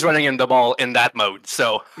monkey is running in the ball in that mode.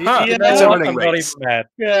 So Yeah. You that's know a what? running I'm not race. even mad.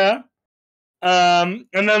 Yeah. And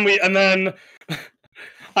then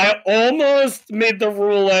I almost made the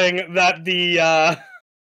ruling that the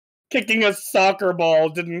kicking a soccer ball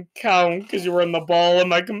didn't count because you were in the ball, and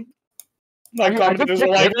my commentators were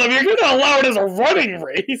like, "Well, if you're gonna allow it as a running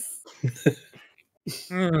race."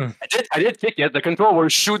 I did kick it. The control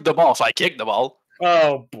was shoot the ball, so I kicked the ball.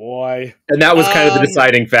 Oh boy. And that was kind of the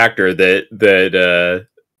deciding factor that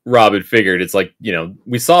Rob had figured. It's like,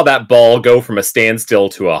 we saw that ball go from a standstill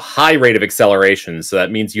to a high rate of acceleration, so that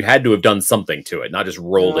means you had to have done something to it, not just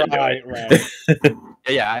rolled into it. Right.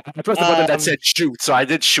 Yeah, I pressed the button that said shoot, so I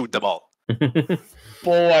did shoot the ball.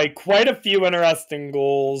 Boy, quite a few interesting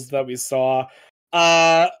goals that we saw.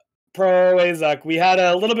 Proasek, we had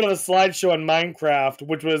a little bit of a slideshow on Minecraft,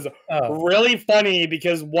 which was really funny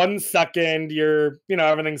because 1 second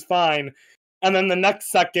everything's fine, and then the next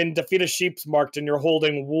second defeat a sheep's marked and you're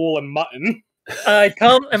holding wool and mutton. I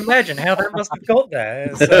can't imagine how that must have got there.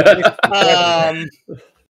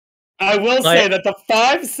 I will say that the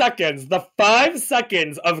 5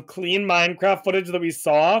 seconds of clean Minecraft footage that we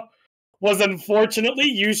saw was unfortunately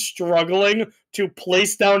you struggling to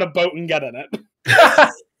place down a boat and get in it.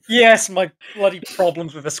 Yes, my bloody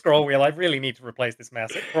problems with the scroll wheel. I really need to replace this mouse.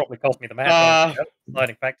 It probably cost me the match.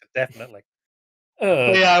 Deciding factor, definitely.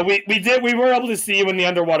 Yeah, we were able to see you in the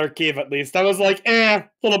underwater cave at least. I was like, a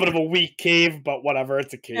little bit of a weak cave, but whatever,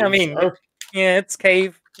 it's a cave. I mean, yeah, it's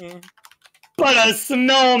cave. Yeah. But a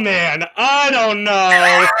snowman, I don't know.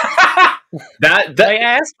 I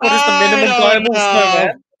asked, what is the minimum viable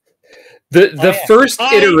snowman? The first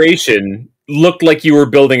iteration looked like you were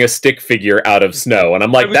building a stick figure out of snow, and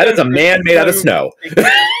I'm like, that is a man made out of snow.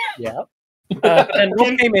 Yeah. And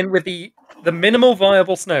Rob came in with the minimal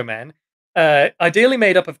viable snowman, ideally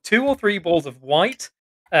made up of 2 or 3 balls of white,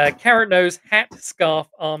 carrot nose, hat, scarf,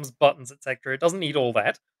 arms, buttons, etc. It doesn't need all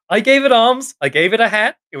that. I gave it arms. I gave it a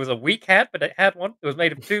hat. It was a weak hat, but it had one. It was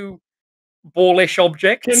made of 2 ballish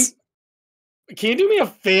objects. Can you do me a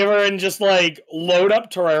favor and just like load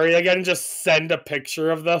up Terraria again and just send a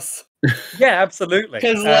picture of this? Yeah, absolutely.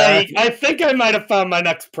 Because like I think I might have found my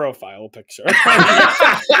next profile picture.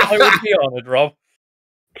 I would be honored, Rob.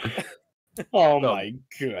 Oh my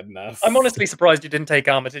goodness! I'm honestly surprised you didn't take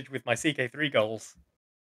Armitage with my CK3 goals.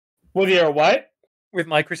 With your what? With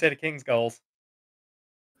my Crusader Kings goals.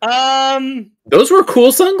 Those were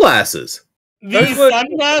cool sunglasses. The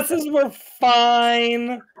sunglasses were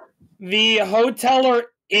fine. The hotel or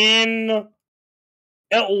inn,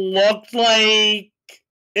 it looked like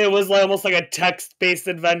it was like almost like a text-based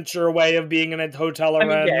adventure way of being in a hotel or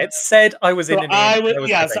inn. Yeah, it said I was in an inn.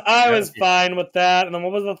 I was fine with that. And then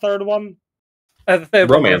what was the third one? The third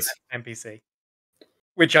Romance one was NPC.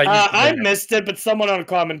 Which I missed it, but someone on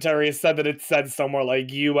commentary said that it said somewhere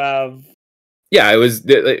like you have. Yeah,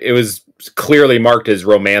 it was clearly marked as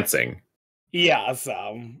romancing. Yeah,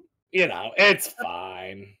 so it's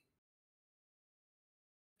fine.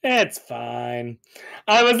 It's fine.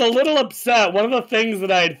 I was a little upset. One of the things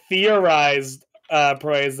that I had theorized,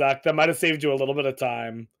 Proasek, that might have saved you a little bit of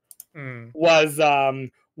time, was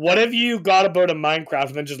what if you got a boat of Minecraft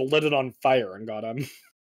and then just lit it on fire and got him?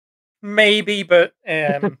 Maybe, but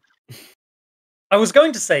I was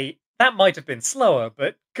going to say that might have been slower,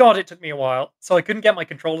 but God, it took me a while, so I couldn't get my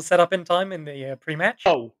controller set up in time in the pre-match.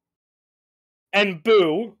 Oh. And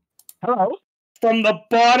Boo. Hello. From the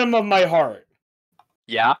bottom of my heart.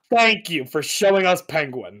 Yeah. Thank you for showing us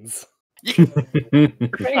penguins.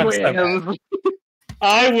 Penguins.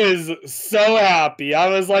 I was so happy. I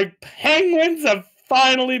was like, penguins have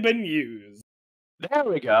finally been used. There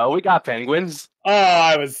we go. We got penguins. Oh,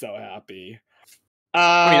 I was so happy.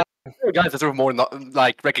 I mean, guys deserve more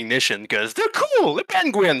like recognition because they're cool. They're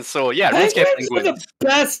penguins. So yeah, penguins get penguins. are the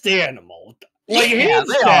best animal. Like yeah,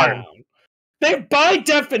 hands down. They, by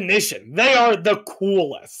definition, they are the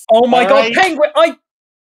coolest. Oh my god, penguin!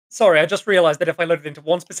 Sorry, I just realized that if I loaded into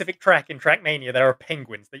one specific track in Trackmania, there are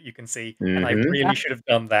penguins that you can see, and I really should have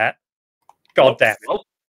done that. God damn it.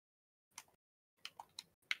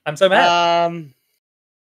 I'm so mad.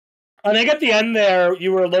 I think at the end there,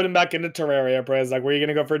 you were loading back into Terraria, Prez. Like, were you going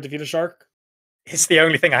to go for Defeat a Shark? It's the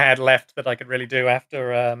only thing I had left that I could really do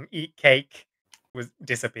after Eat Cake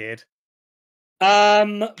disappeared.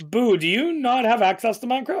 Boo, do you not have access to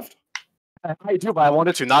Minecraft? I do, but I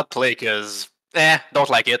wanted to not play because, don't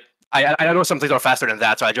like it. I know some things are faster than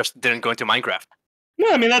that, so I just didn't go into Minecraft.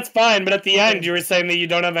 No, I mean, that's fine, but at the end, you were saying that you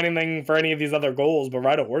don't have anything for any of these other goals, but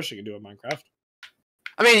ride a horse you can do in Minecraft.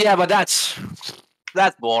 I mean, yeah, but that's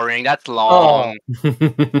boring. That's long.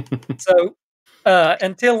 So,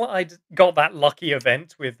 until I got that lucky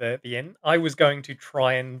event with the inn, I was going to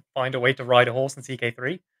try and find a way to ride a horse in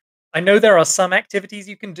CK3. I know there are some activities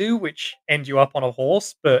you can do which end you up on a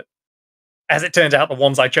horse, but as it turned out, the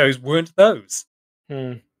ones I chose weren't those.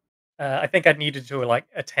 I think I needed to like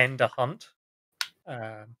attend a hunt,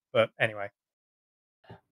 but anyway.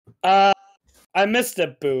 I missed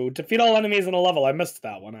it, Boo. Defeat all enemies in a level. I missed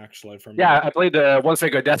that one, actually, for me. Yeah, I played the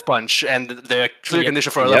one-finger death punch, and the clear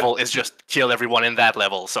condition for a level is just kill everyone in that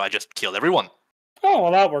level, so I just killed everyone. Oh,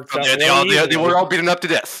 well, that works out. They were all beaten up to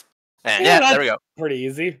death. And there we go. Pretty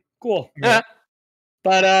easy. Cool. Yeah.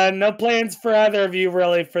 But no plans for either of you,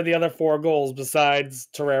 really, for the other 4 goals besides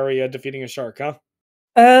Terraria defeating a shark, huh?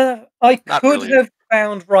 I could have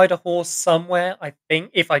found Ride a Horse somewhere, I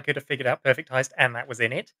think, if I could have figured out Perfect Heist, and that was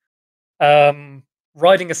in it.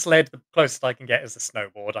 Riding a sled, the closest I can get is a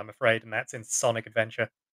snowboard, I'm afraid, and that's in Sonic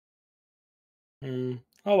Adventure. Oh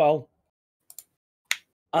well.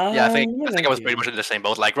 Yeah, I think I was pretty much in the same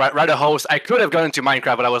boat. Like, ride a horse, I could have gone into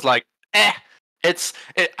Minecraft, but I was like, I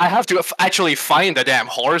have to actually find a damn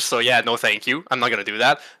horse, so yeah, no thank you. I'm not gonna do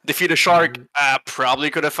that. Defeat a shark,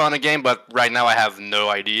 probably could have found a game, but right now I have no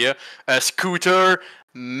idea. A scooter,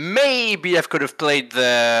 maybe I could have played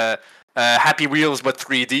the Happy Wheels but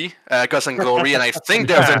 3D, Guts and Glory, and I think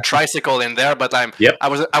there's a tricycle in there, but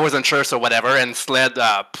I wasn't sure, so whatever. And sled,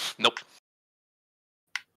 nope.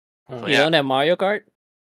 You don't have Mario Kart?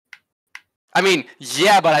 I mean,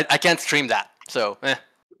 yeah, but I can't stream that, so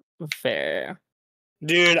Fair.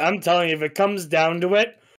 Dude, I'm telling you, if it comes down to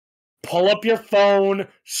it, pull up your phone,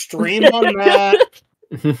 stream on that.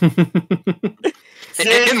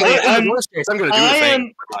 Seriously, in worst case, I'm gonna do the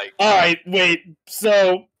thing. Alright, wait.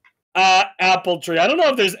 So, Apple Tree, I don't know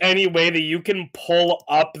if there's any way that you can pull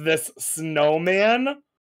up this snowman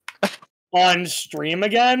on stream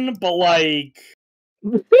again, but like...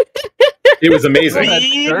 It was amazing.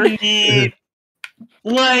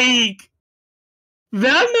 Like,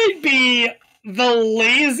 that might be the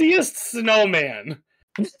laziest snowman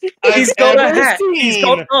He's got a hat. He's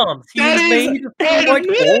got arms. That He's is made of thin white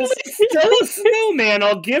balls. admittedly still a snowman.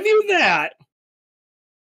 I'll give you that.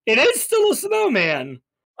 It is still a snowman.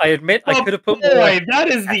 I admit I But could have put more. boy, that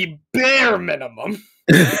is the bare minimum.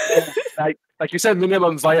 Like you said,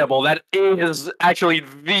 minimum viable. That is actually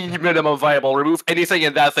the minimum viable. Remove anything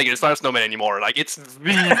in that thing, it's not a snowman anymore. Like, it's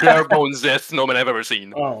the bare bones snowman I've ever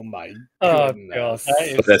seen. Oh my Oh goodness. god, that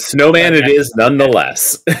is The snowman it is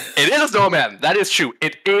nonetheless. It is a snowman. That is true.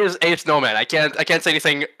 It is a snowman. I can't say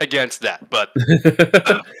anything against that. But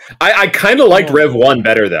I kind of liked Rev 1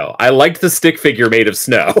 better, though. I liked the stick figure made of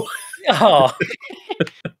snow. Oh.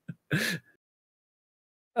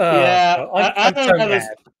 Yeah, I'm I don't so know. mad.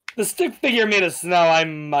 The stick figure made of snow I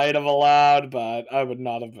might have allowed, but I would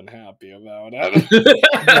not have been happy about it.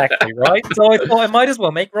 Exactly, right? So I thought I might as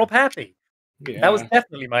well make Rob happy. Yeah. That was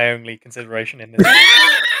definitely my only consideration in this.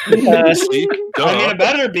 I mean, it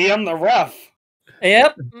better be. I'm the ref.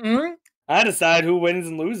 Yep. Mhm. I decide who wins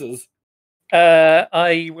and loses.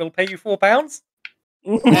 I will pay you £4.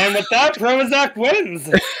 And with that, Proasek wins.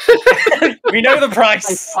 We know the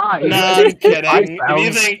price. No, I'm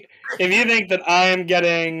kidding. If you think that I am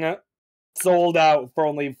getting sold out for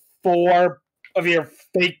only 4 of your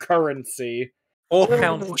fake currency,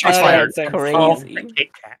 £4. Shots fired. that's Crazy. A Kit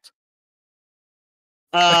Kat.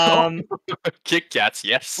 Kit Kats,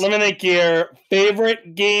 yes. Let me think here.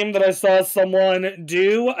 Favorite game that I saw someone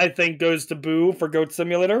do, I think, goes to Boo for Goat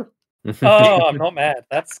Simulator. Oh, I'm not mad.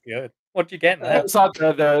 That's good. What do you get in I that? thought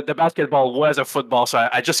the basketball was a football, so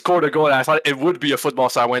I just scored a goal, and I thought it would be a football,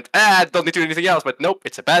 so I went, I don't need to do anything else, but nope,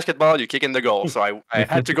 it's a basketball, you kick in the goal, so I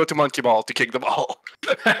had to go to monkey ball to kick the ball.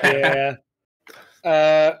 Yeah.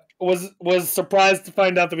 Was surprised to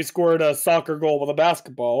find out that we scored a soccer goal with a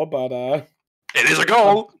basketball, but It is a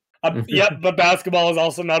goal! yep, but basketball is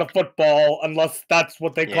also not a football unless that's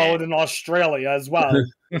what they call Yeah. it in Australia as well.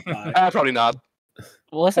 But, Probably not.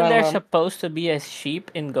 Wasn't there Um, supposed to be a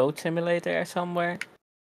sheep in Goat Simulator somewhere?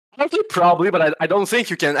 Honestly, probably, but I don't think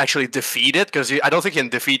you can actually defeat it, because I don't think you can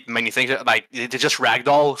defeat many things. Like, they just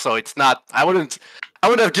ragdoll, so it's not... I wouldn't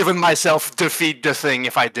have given myself defeat the thing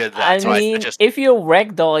if I did that. I so mean, I just... if you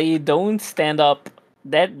ragdoll, you don't stand up.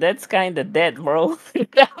 That's kind of dead, bro. I'm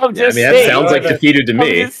Yeah, I just mean, that saying. sounds like defeated to I'm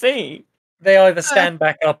me. just saying. They either stand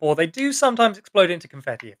back up or they do sometimes explode into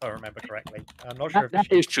confetti, if I remember correctly. I'm not sure if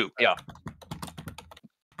That is true, yeah.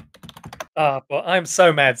 but I'm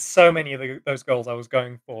so mad. So many of those goals I was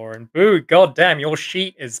going for, and boo, goddamn, your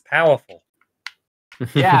sheet is powerful.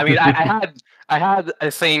 Yeah, I mean, I had, I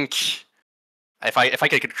think, if I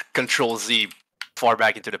could control Z far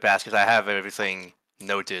back into the past, because I have everything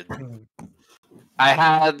noted. I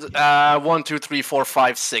had 1, 2, 3, 4,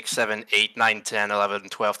 5, 6, 7, 8, 9, 10, 11,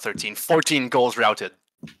 12, 13, 14 goals routed.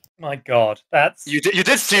 My god, that's... You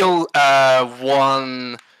did steal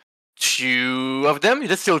 1, 2 of them. You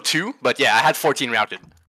did steal 2, but yeah, I had 14 routed.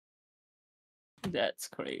 That's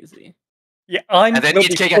crazy. Yeah, And then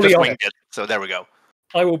each kick I just winged it. So there we go.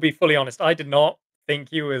 I will be fully honest. I did not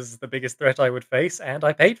think you was the biggest threat I would face, and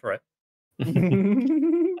I paid for it.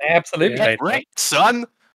 I absolutely Yeah, paid for it. Right, son.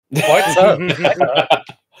 Quite so.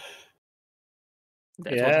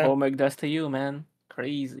 That's Yeah. what homework does to you, man.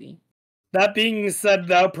 Crazy. that being said,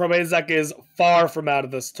 though, Proasek is far from out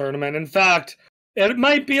of this tournament. In fact, it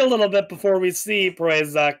might be a little bit before we see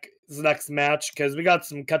Proasek's next match, because we got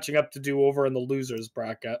some catching up to do over in the losers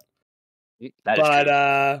bracket. That is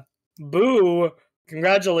true. But Boo,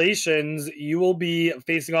 congratulations! You will be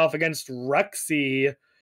facing off against Rexy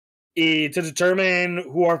to determine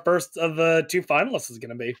who our first of the 2 finalists is going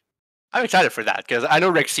to be. I'm excited for that, because I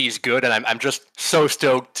know Rexy is good, and I'm just so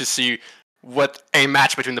stoked to see what a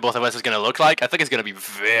match between the both of us is going to look like. I think it's going to be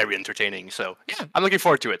very entertaining, so yeah, I'm looking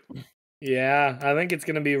forward to it. Yeah, I think it's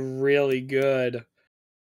going to be really good.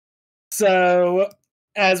 So,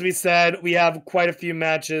 as we said, we have quite a few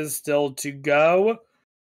matches still to go.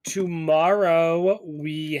 Tomorrow,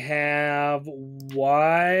 we have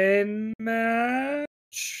 1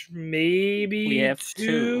 match, maybe We have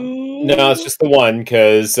 2. No, it's just the one,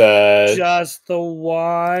 because... Just the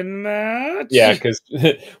 1 match? yeah, because...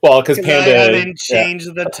 well, because Panda... I haven't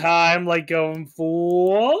changed the time like a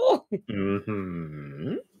fool.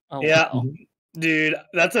 Mm-hmm. Oh, Yeah. wow. Dude,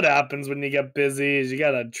 that's what happens when you get busy, is you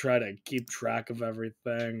gotta try to keep track of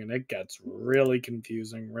everything, and it gets really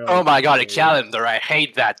confusing. Really Oh my god, a confusing. calendar! I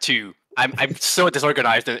hate that too. I'm so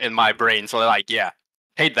disorganized in my brain, so like, yeah,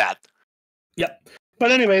 hate that. Yep.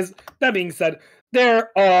 But anyways, that being said,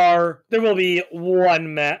 there will be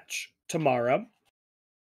 1 match tomorrow.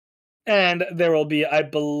 And there will be, I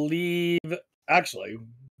believe, actually,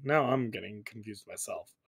 now I'm getting confused myself.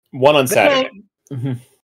 One on Saturday.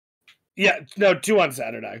 Yeah, no, 2 on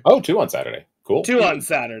Saturday. Oh, 2 on Saturday. Cool. 2 on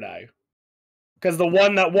Saturday. Because the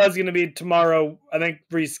one that was going to be tomorrow, I think,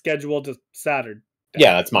 rescheduled to Saturday.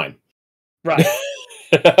 Yeah, that's mine. Right.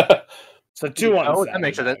 So 2 on Oh,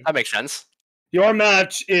 Saturday. that makes sense. Your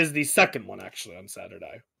match is the second one, actually, on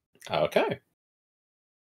Saturday. Okay.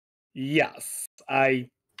 Yes. I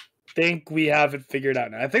think we have it figured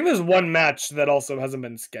out now. I think there's one match that also hasn't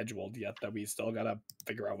been scheduled yet that we still got to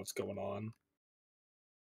figure out what's going on.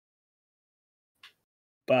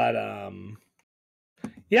 But,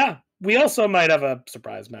 yeah, we also might have a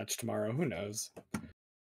surprise match tomorrow. Who knows?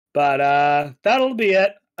 But that'll be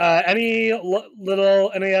it. Any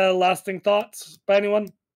lasting thoughts by anyone?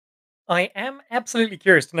 I am absolutely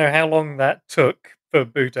curious to know how long that took for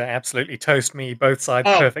Boo to absolutely toast me both sides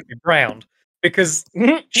perfectly browned. Because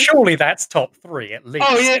surely that's top 3 at least.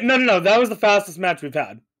 Oh yeah, no. That was the fastest match we've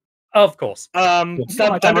had. Of course.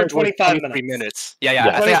 Under 25 minutes.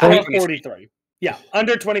 Yeah. 43. Yeah,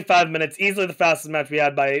 under 25 minutes. Easily the fastest match we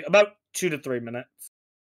had by about 2 to 3 minutes.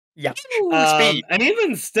 Yeah. And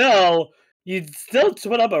even still, you'd still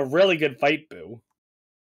put up a really good fight, Boo.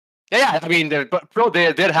 Yeah. I mean, Pro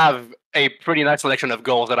did have a pretty nice selection of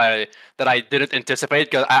goals that I didn't anticipate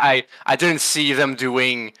because I didn't see them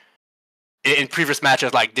doing in previous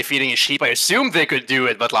matches, like defeating a sheep. I assumed they could do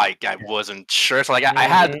it, but like I wasn't sure. So like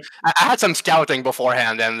I had some scouting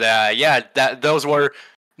beforehand, and those were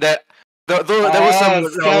that. There was some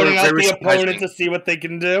scouting out the opponent to see what they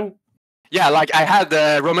can do. Yeah, like I had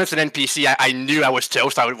the romance and NPC. I knew I was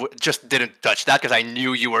toast. I just didn't touch that because I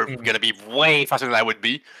knew you were gonna be way faster than I would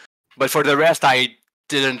be. But for the rest, I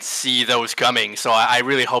didn't see those coming. So I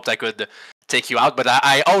really hoped I could take you out. But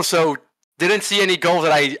I also didn't see any goals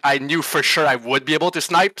that I knew for sure I would be able to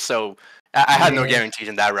snipe. So I had no guarantees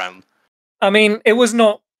in that round. I mean, it was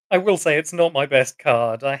not. I will say it's not my best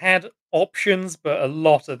card. I had options, but a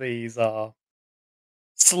lot of these are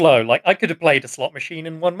slow. Like, I could have played a slot machine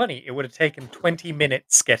and won money. It would have taken 20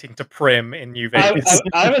 minutes getting to Prim in New Vegas.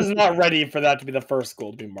 I was not ready for that to be the first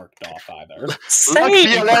goal to be marked off either. Like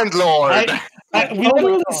be a landlord. We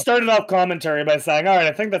literally started off commentary by saying, all right,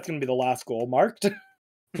 I think that's going to be the last goal marked.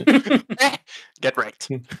 Get right.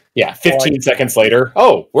 Yeah, 15 seconds later.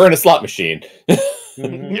 Oh, we're in a slot machine.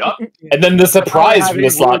 Yup. And then the surprise from the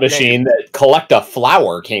slot machine that collect a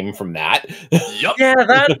flower came from that. Yup. Yeah,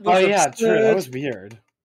 that was true. That was weird.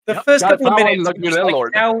 The first couple of minutes, like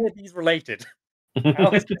how are these related?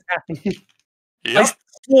 How is this happening? Yep. I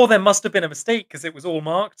swore there must have been a mistake because it was all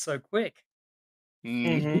marked so quick.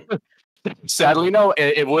 Sadly, no.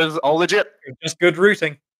 It was all legit. Just good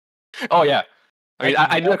routing. Oh yeah. I mean,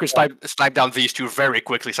 I knew I could snipe down these two very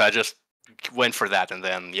quickly, so I just went for that, and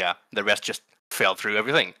then the rest just fell through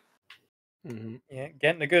everything. Yeah,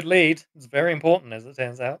 getting a good lead is very important, as it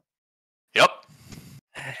turns out. Yep.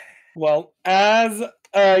 Well, as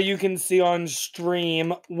you can see on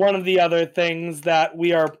stream, one of the other things that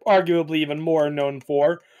we are arguably even more known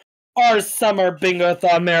for, our summer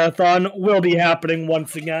Bingo-a-thon marathon will be happening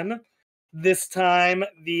once again. This time,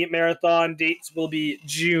 the marathon dates will be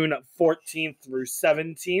June 14th through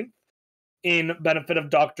 17th in benefit of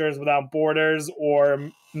Doctors Without Borders or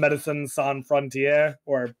Medicine Sans Frontières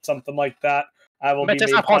or something like that. I will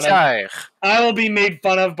be made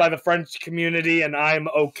fun of by the French community, and I'm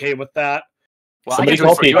okay with that. Well, I can do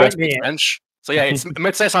it for you. I speak French. So yeah, it's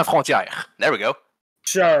Médecins Sans Frontières. There we go.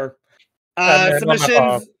 Sure.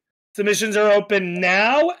 Submissions are open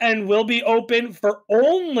now and will be open for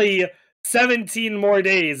only 17 more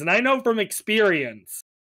days. And I know from experience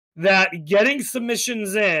that getting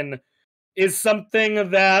submissions in is something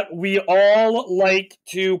that we all like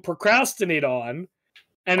to procrastinate on.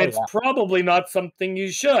 And it's probably not something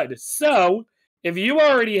you should. So, if you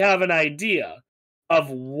already have an idea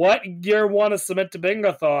of what you want to submit to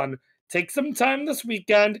Bingo-a-thon, take some time this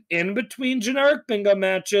weekend in between generic bingo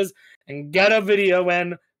matches and get a video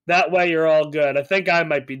in. That way you're all good. I think I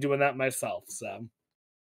might be doing that myself. So,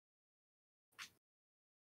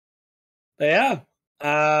 but yeah.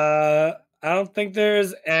 I don't think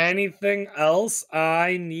there's anything else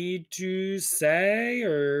I need to say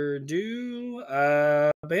or do.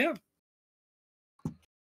 But yeah.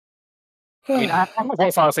 I mean, I have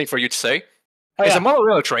one final thing for you to say. Is a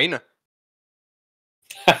monorail train?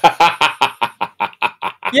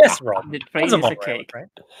 Yes, Rob. The train is a cake. Right?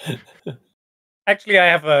 Actually, I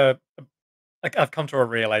have I've come to a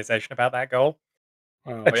realization about that goal.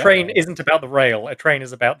 A train isn't about the rail. A train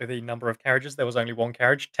is about the number of carriages. There was only one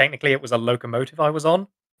carriage. Technically, it was a locomotive I was on.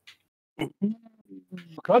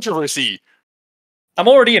 Controversy. I'm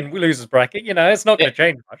already in losers bracket. You know, it's not going to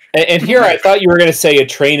change much. And here I thought you were going to say a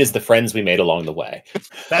train is the friends we made along the way.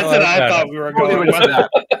 That's Oh, what I no, thought no. we were Totally going with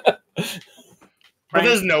with. that. But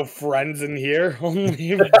there's no friends in here.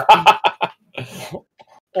 Only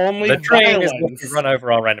only The train is what violence. we run over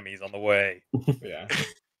our enemies on the way. Yeah.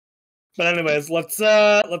 But anyways, let's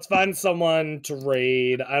find someone to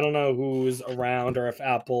raid. I don't know who's around or if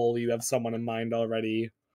Apple you have someone in mind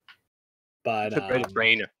already. But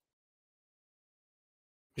Brain.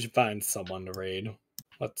 we should find someone to raid.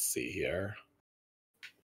 Let's see here.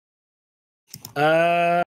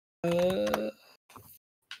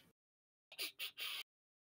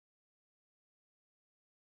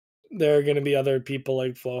 There are gonna be other people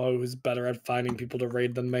like Flo who's better at finding people to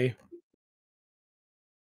raid than me.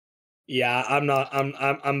 Yeah, I'm not.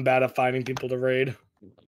 I'm bad at finding people to raid.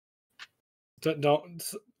 Don't.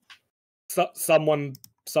 Someone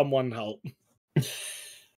help.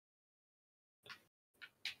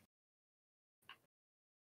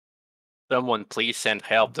 Someone please send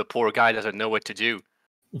help. The poor guy doesn't know what to do.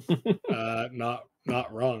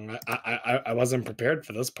 Not wrong. I wasn't prepared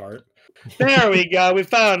for this part. There we go. We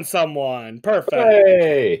found someone. Perfect.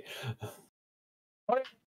 Hey!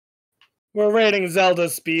 We're rating Zelda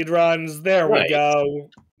speedruns. There we Nice. go.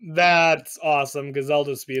 That's awesome because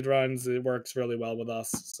Zelda speedruns, it works really well with us.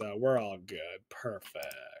 So we're all good. Perfect.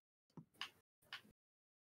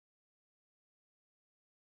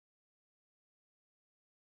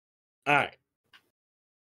 Alright.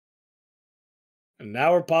 And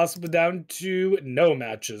now we're possibly down to no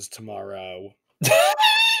matches tomorrow.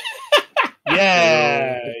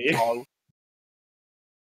 Yay!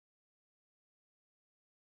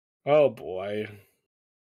 Oh boy.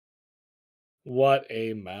 What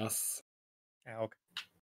a mess. Ow.